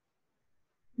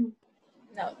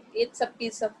 No, it's a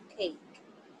piece of cake.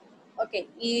 Ok,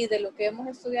 y de lo que hemos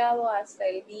estudiado hasta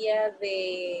el día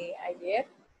de ayer,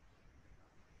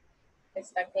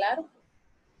 ¿está claro?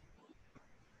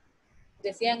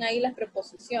 Decían ahí las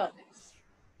preposiciones.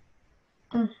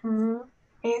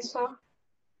 Eso,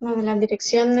 lo de las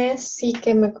direcciones sí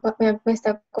que me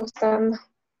está costando.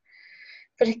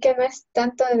 Pero es que no es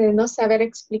tanto de no saber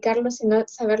explicarlo, sino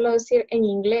saberlo decir en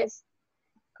inglés.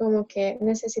 Como que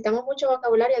necesitamos mucho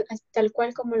vocabulario, tal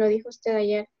cual como lo dijo usted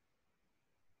ayer.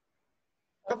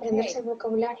 Aprenderse el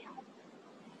vocabulario.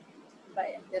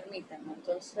 Vaya, permítanme.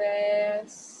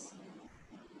 Entonces,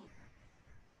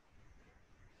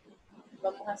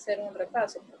 vamos a hacer un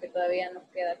repaso porque todavía nos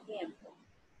queda tiempo.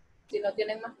 Si no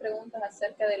tienen más preguntas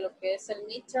acerca de lo que es el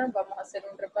midterm, vamos a hacer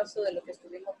un repaso de lo que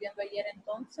estuvimos viendo ayer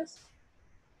entonces,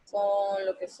 con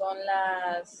lo que son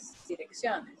las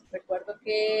direcciones. Recuerdo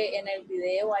que en el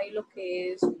video hay lo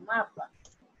que es un mapa.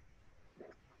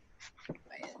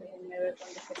 Vaya, déjenme ver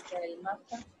dónde está el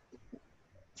mapa.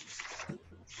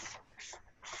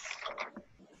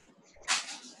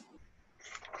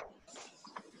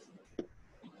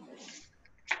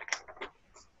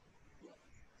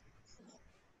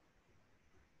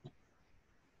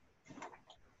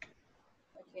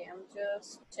 Okay, I'm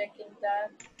just checking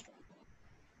that.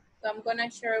 So I'm gonna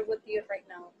share it with you right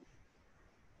now.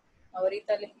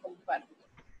 Ahorita les comparto.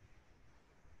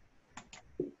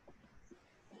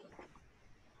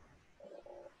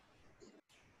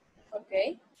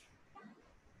 Okay.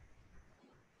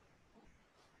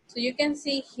 So you can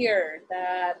see here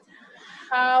that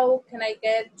how can I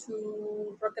get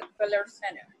to Rockefeller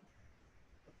Center?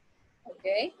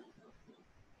 Okay.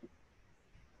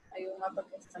 Hay un mapa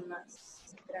que está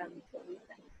más grande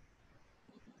ahorita.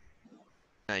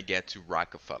 I get to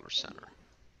Rockefeller Center.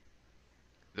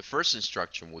 The first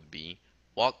instruction would be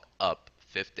walk up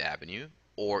Fifth Avenue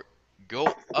or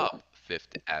go up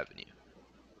Fifth Avenue.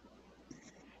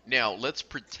 Now let's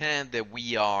pretend that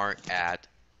we are at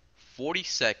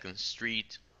 42nd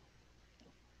Street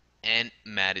and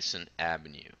Madison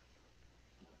Avenue.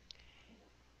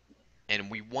 And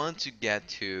we want to get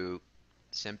to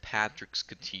St. Patrick's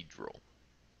Cathedral.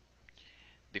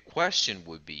 The question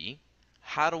would be,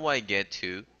 how do I get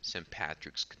to St.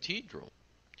 Patrick's Cathedral?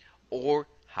 Or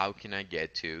how can I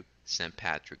get to St.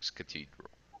 Patrick's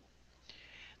Cathedral?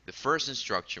 The first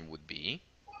instruction would be...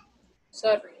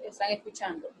 Sorry, están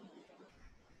escuchando.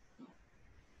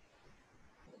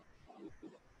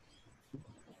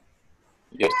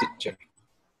 Yes, teacher.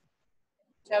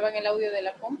 ¿Escuchaban el audio de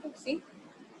la compu? ¿Sí?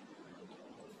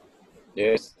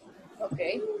 Yes.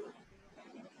 Okay.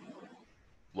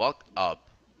 Walk up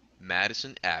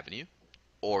Madison Avenue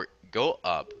or go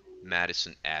up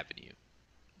Madison Avenue.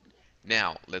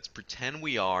 Now, let's pretend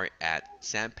we are at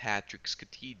St. Patrick's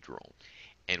Cathedral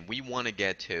and we want to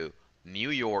get to New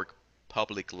York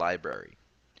Public Library.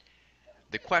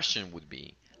 The question would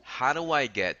be, how do I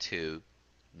get to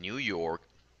New York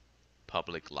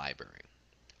Public Library?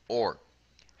 Or,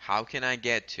 how can I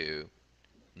get to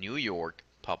New York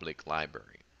Public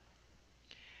Library?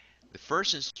 The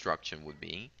first instruction would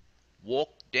be, walk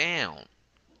down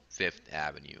Fifth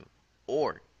Avenue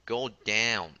or go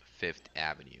down Fifth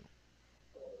Avenue.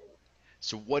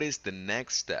 So what is the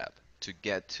next step to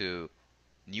get to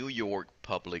New York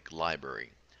Public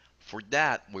Library? For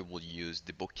that, we will use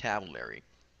the vocabulary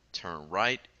turn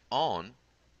right on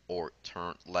or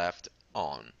turn left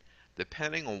on,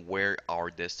 depending on where our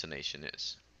destination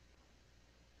is.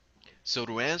 So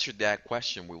to answer that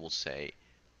question, we will say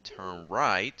turn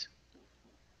right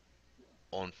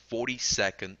on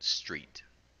 42nd Street.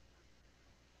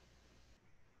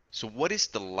 So what is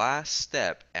the last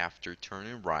step after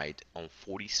turning right on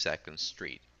 42nd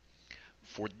Street?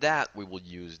 For that, we will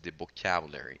use the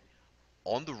vocabulary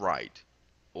on the right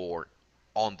or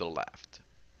on the left.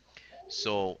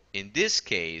 So in this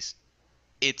case,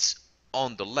 it's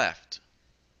on the left.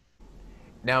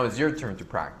 Now it's your turn to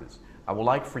practice. I would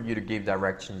like for you to give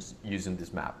directions using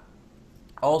this map.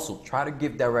 Also, try to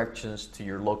give directions to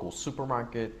your local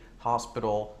supermarket,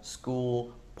 hospital,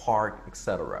 school, park,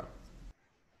 etc.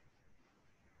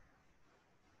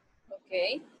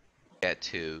 Okay. Get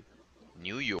to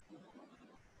New York.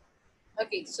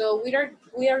 Okay, so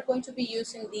we are going to be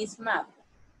using this map.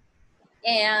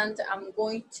 And I'm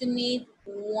going to need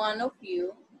one of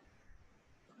you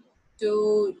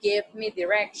to give me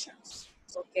directions,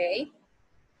 okay?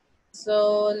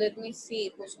 So let me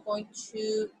see who's going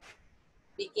to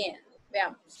begin.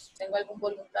 Veamos, ¿tengo algún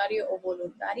voluntario o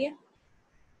voluntaria?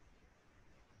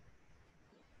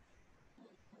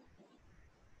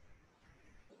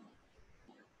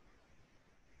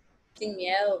 Sin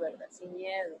miedo, ¿verdad? Sin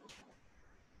miedo.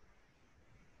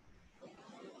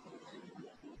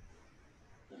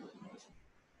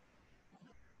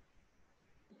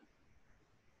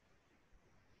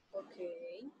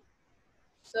 Okay.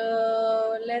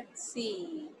 So let's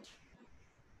see.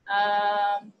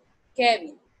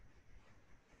 Kevin.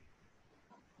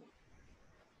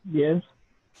 Yes.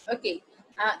 Okay.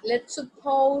 Let's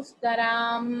suppose that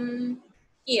I'm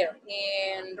here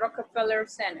in Rockefeller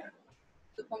Center.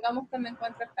 Supongamos que me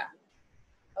encuentro acá.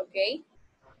 Okay.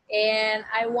 And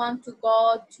I want to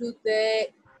go to the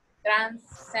Grand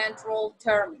Central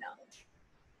Terminal.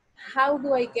 How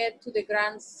do I get to the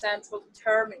Grand Central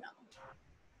Terminal?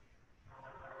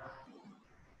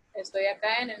 Estoy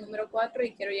acá en el número 4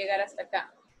 y quiero llegar hasta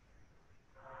acá.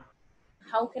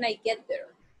 How can I get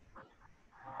there?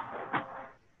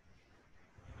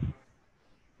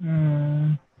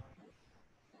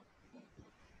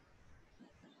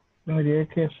 Tendría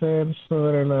que ser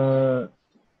sobre la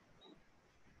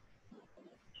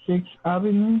 6th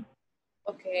Avenue.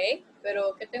 Ok,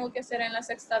 pero ¿qué tengo que hacer en la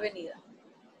Sexta Avenida?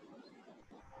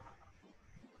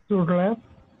 Turn left.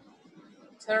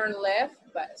 Turn left,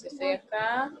 vale, si estoy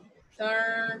acá,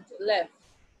 turn left,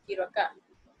 giro acá.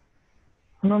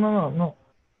 No.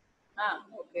 Ah,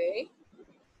 ok.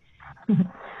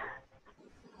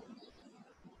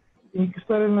 Tiene que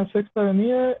estar en la 6th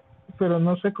Avenida, pero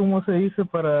no sé cómo se dice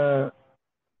para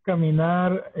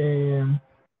caminar.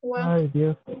 Ay,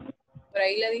 Dios. Por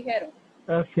ahí le dijeron.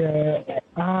 Hacia.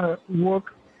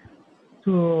 Walk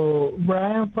to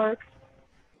Bryant Park.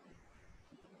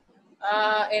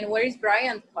 And where is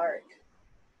Bryant Park?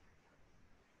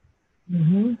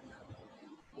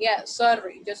 Yeah,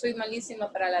 sorry, yo soy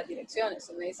malísima para las direcciones.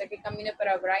 Se me dice que camine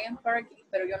para Bryant Park,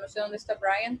 pero yo no sé dónde está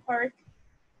Bryant Park.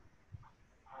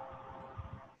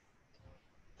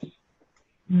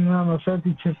 No sé,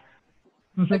 teacher.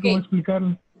 No sé cómo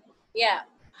explicarlo. Yeah,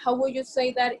 how would you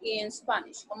say that in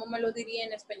Spanish? ¿Cómo me lo diría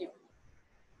en español?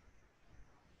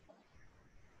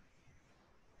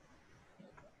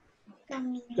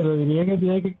 Te lo diría que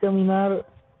tiene que caminar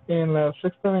en la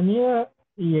 6th Avenida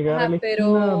y llegar a la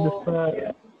esquina donde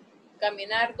está.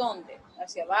 ¿Caminar dónde?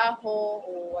 ¿Hacia abajo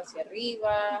o hacia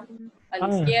arriba? ¿A la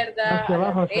izquierda? Hacia ¿A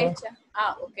abajo, la derecha?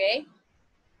 Ok.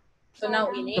 So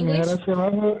now in English. Caminar hacia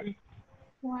abajo.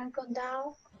 One go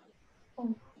down.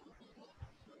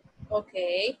 Ok,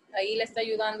 ahí le está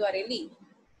ayudando Arely.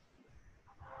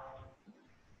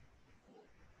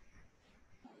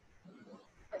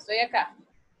 Estoy acá.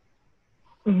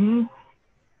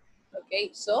 Ok,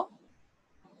 so.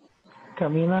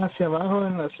 Camina hacia abajo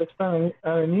en la 6th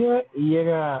Avenida y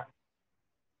llega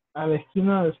a la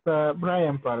esquina donde está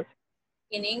Bryant Park.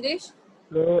 In English.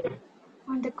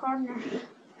 On the corner.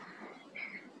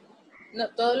 No,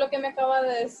 todo lo que me acaba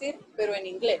de decir, pero en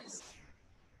inglés.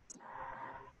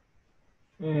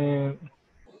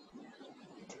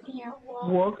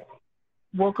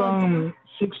 Walk on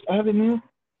 6th Avenue.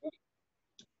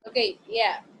 Okay,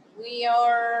 yeah, we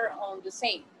are on the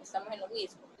same. Estamos en lo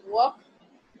mismo. Walk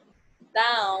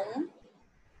down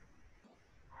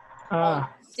on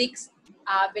 6th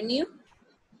Avenue.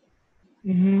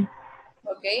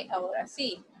 Okay, ahora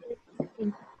sí.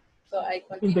 So I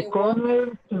continue In the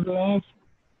corner to the left.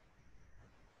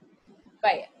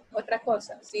 Vaya, otra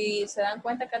cosa. Si se dan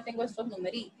cuenta, acá tengo estos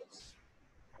numeritos.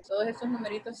 Todos estos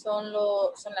numeritos son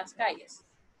las calles.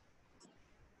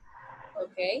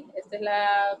 Ok, esta es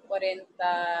la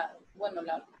 40, bueno,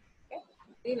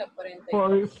 sí, la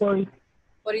 42.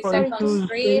 42nd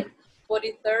Street,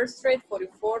 43rd Street,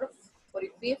 44th,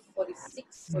 45th,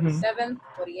 46th, 47th,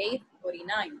 48th,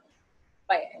 49th.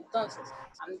 Vaya, entonces,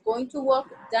 I'm going to walk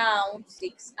down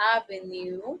 6th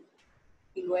Avenue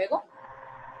y luego.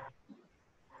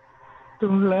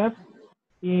 Turn left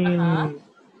in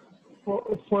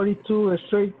 42th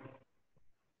Street.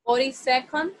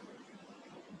 42nd.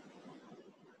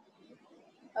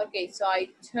 Okay, so I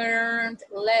turned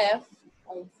left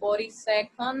on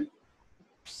 42nd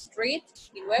Street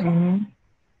y luego.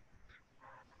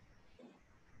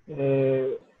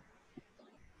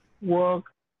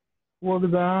 Walk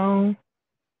down.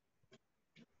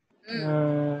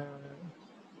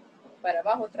 Para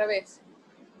abajo otra vez.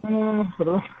 No,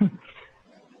 perdón.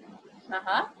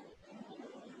 Ajá.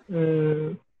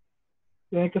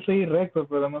 Tiene que seguir recto,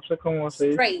 pero no sé cómo se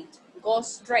dice. Straight. Go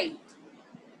straight.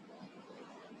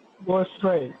 Go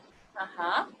straight.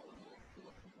 Ajá.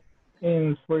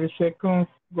 In 40 seconds,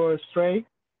 go straight.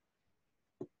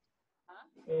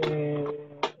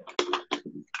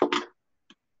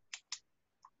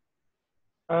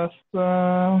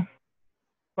 Hasta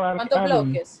Park ¿Cuántos Avenue.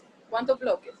 bloques? ¿Cuántos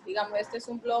bloques? Digamos, este es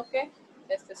un bloque,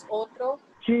 este es otro.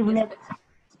 Sí, y este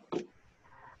es...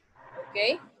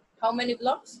 Okay. How many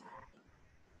blocks?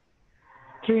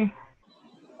 3.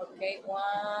 Okay,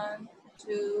 1,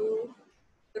 2,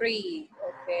 3.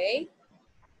 Okay.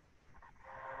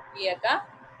 ¿Y acá?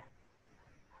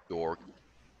 Door.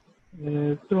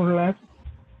 Turn left.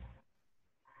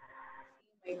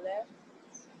 My left.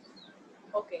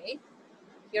 Okay.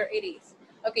 Here it is.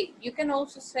 Okay, you can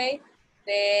also say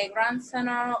the Grand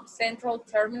Central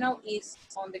Terminal is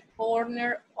on the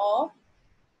corner of,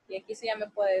 y aquí sí ya me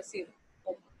puede decir,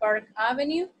 of Park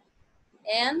Avenue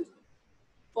and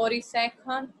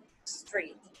 42nd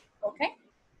Street. Okay,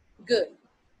 good.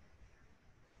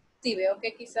 Sí, veo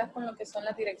que quizás con lo que son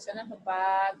las direcciones nos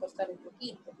va a costar un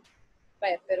poquito.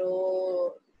 Vaya,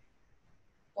 pero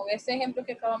con ese ejemplo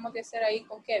que acabamos de hacer ahí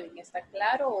con Kevin, ¿está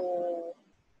claro o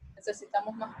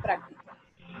necesitamos más práctica?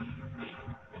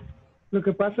 Lo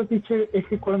que pasa, teacher, es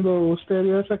que cuando usted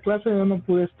dio esa clase yo no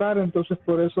pude estar, entonces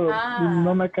por eso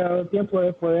no me ha quedado tiempo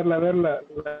de poderla ver la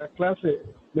clase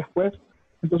después.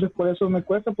 Entonces por eso me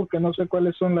cuesta, porque no sé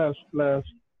cuáles son las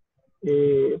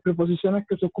preposiciones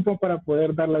que se ocupan para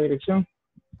poder dar la dirección.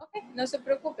 Ok, no se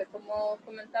preocupe, como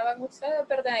comentaban ustedes,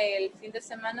 ¿verdad? El fin de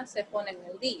semana se pone en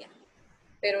el día.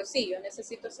 Pero sí, yo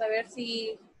necesito saber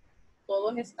si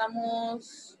todos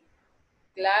estamos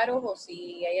claros o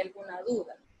si hay alguna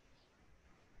duda.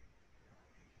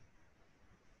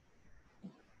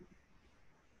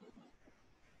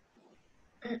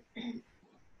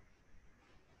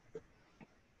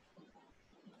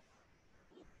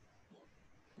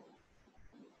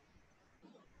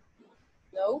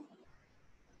 ¿No?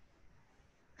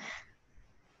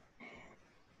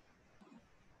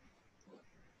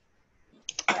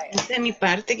 De mi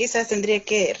parte, quizás tendría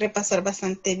que repasar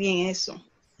bastante bien eso.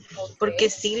 Okay. Porque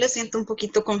sí lo siento un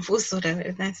poquito confuso, la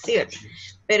verdad, sí, ¿verdad?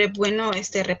 Pero es bueno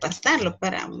repasarlo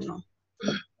para uno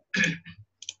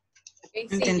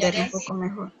entenderlo Janet, un poco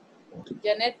mejor.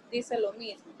 Janet dice lo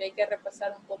mismo, que hay que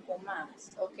repasar un poco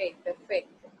más. Ok,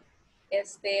 perfecto.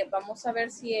 Vamos a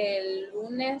ver si el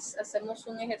lunes hacemos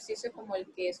un ejercicio como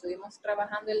el que estuvimos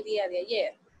trabajando el día de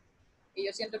ayer. Y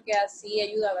yo siento que así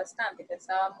ayuda bastante, que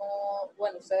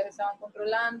ustedes estaban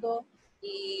controlando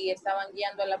y estaban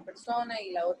guiando a la persona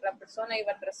y la otra persona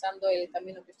iba trazando el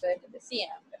camino que ustedes les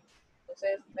decían.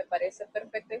 Entonces, me parece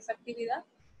perfecta esa actividad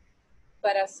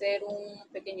para hacer un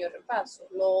pequeño repaso.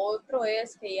 Lo otro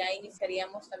es que ya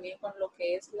iniciaríamos también con lo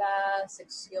que es la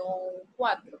sección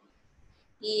 4.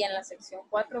 Y en la sección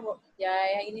 4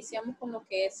 ya iniciamos con lo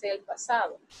que es el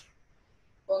pasado.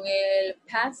 Con el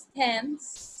past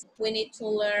tense, we need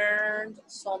to learn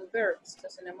some verbs.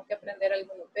 Entonces tenemos que aprender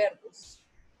algunos verbos.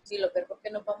 Y los verbos que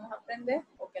nos vamos a aprender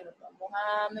o que nos vamos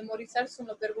a memorizar son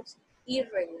los verbos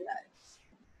irregulares.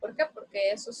 ¿Por qué?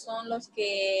 Porque esos son los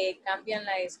que cambian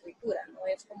la escritura. No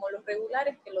es como los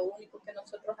regulares, que lo único que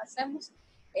nosotros hacemos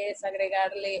es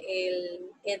agregarle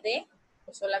el ed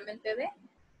o solamente ed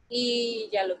y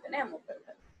ya lo tenemos,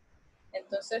 ¿verdad?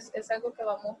 Entonces, es algo que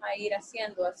vamos a ir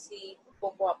haciendo así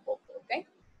poco a poco, ¿ok?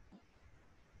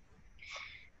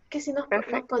 Que si nos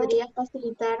podría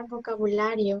facilitar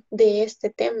vocabulario de este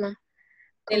tema.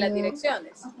 De las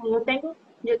direcciones. O sea,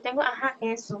 yo tengo,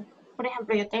 eso. Por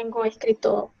ejemplo, yo tengo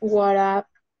escrito got up,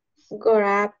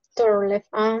 to left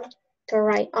on, to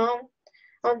right on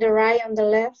the right, on the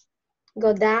left,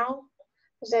 go down.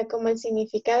 O sea, como el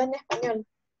significado en español.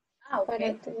 Ok. Para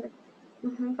entender.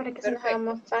 Para que se nos haga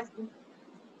más fácil.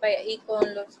 Vaya, y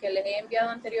con los que les he enviado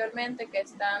anteriormente, que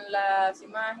están las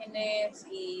imágenes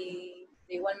y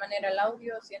de igual manera el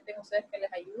audio, ¿sienten ustedes que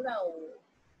les ayuda o...?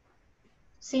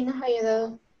 Sí, nos ha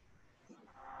ayudado.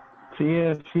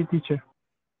 Sí, teacher.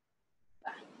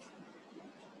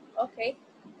 Ok,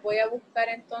 voy a buscar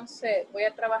entonces, voy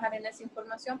a trabajar en esa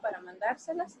información para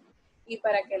mandárselas y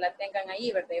para que la tengan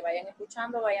ahí, ¿verdad? Y vayan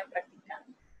escuchando, vayan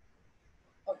practicando.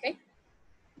 ¿Ok?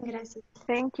 Gracias.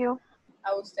 Thank you.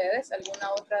 ¿A ustedes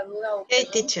alguna otra duda o Hey,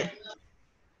 teacher.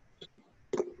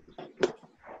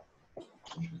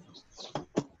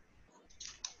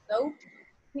 No?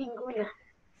 Ninguna.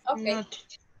 Okay. No.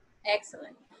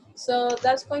 Excellent. So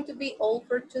that's going to be all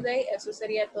for today. Eso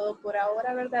sería todo por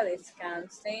ahora, ¿verdad?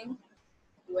 Descansen,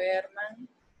 duerman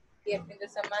y el fin de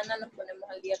semana nos ponemos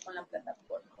al día con la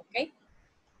plataforma, ¿ok?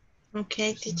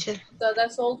 Okay, teacher. So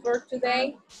that's all for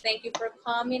today. Thank you for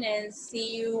coming and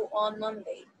see you on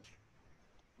Monday.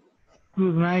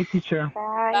 Good night, teacher.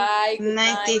 Bye. Bye. Good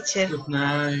Night, night. teacher. Good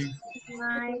night.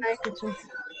 Night. Good night, teacher.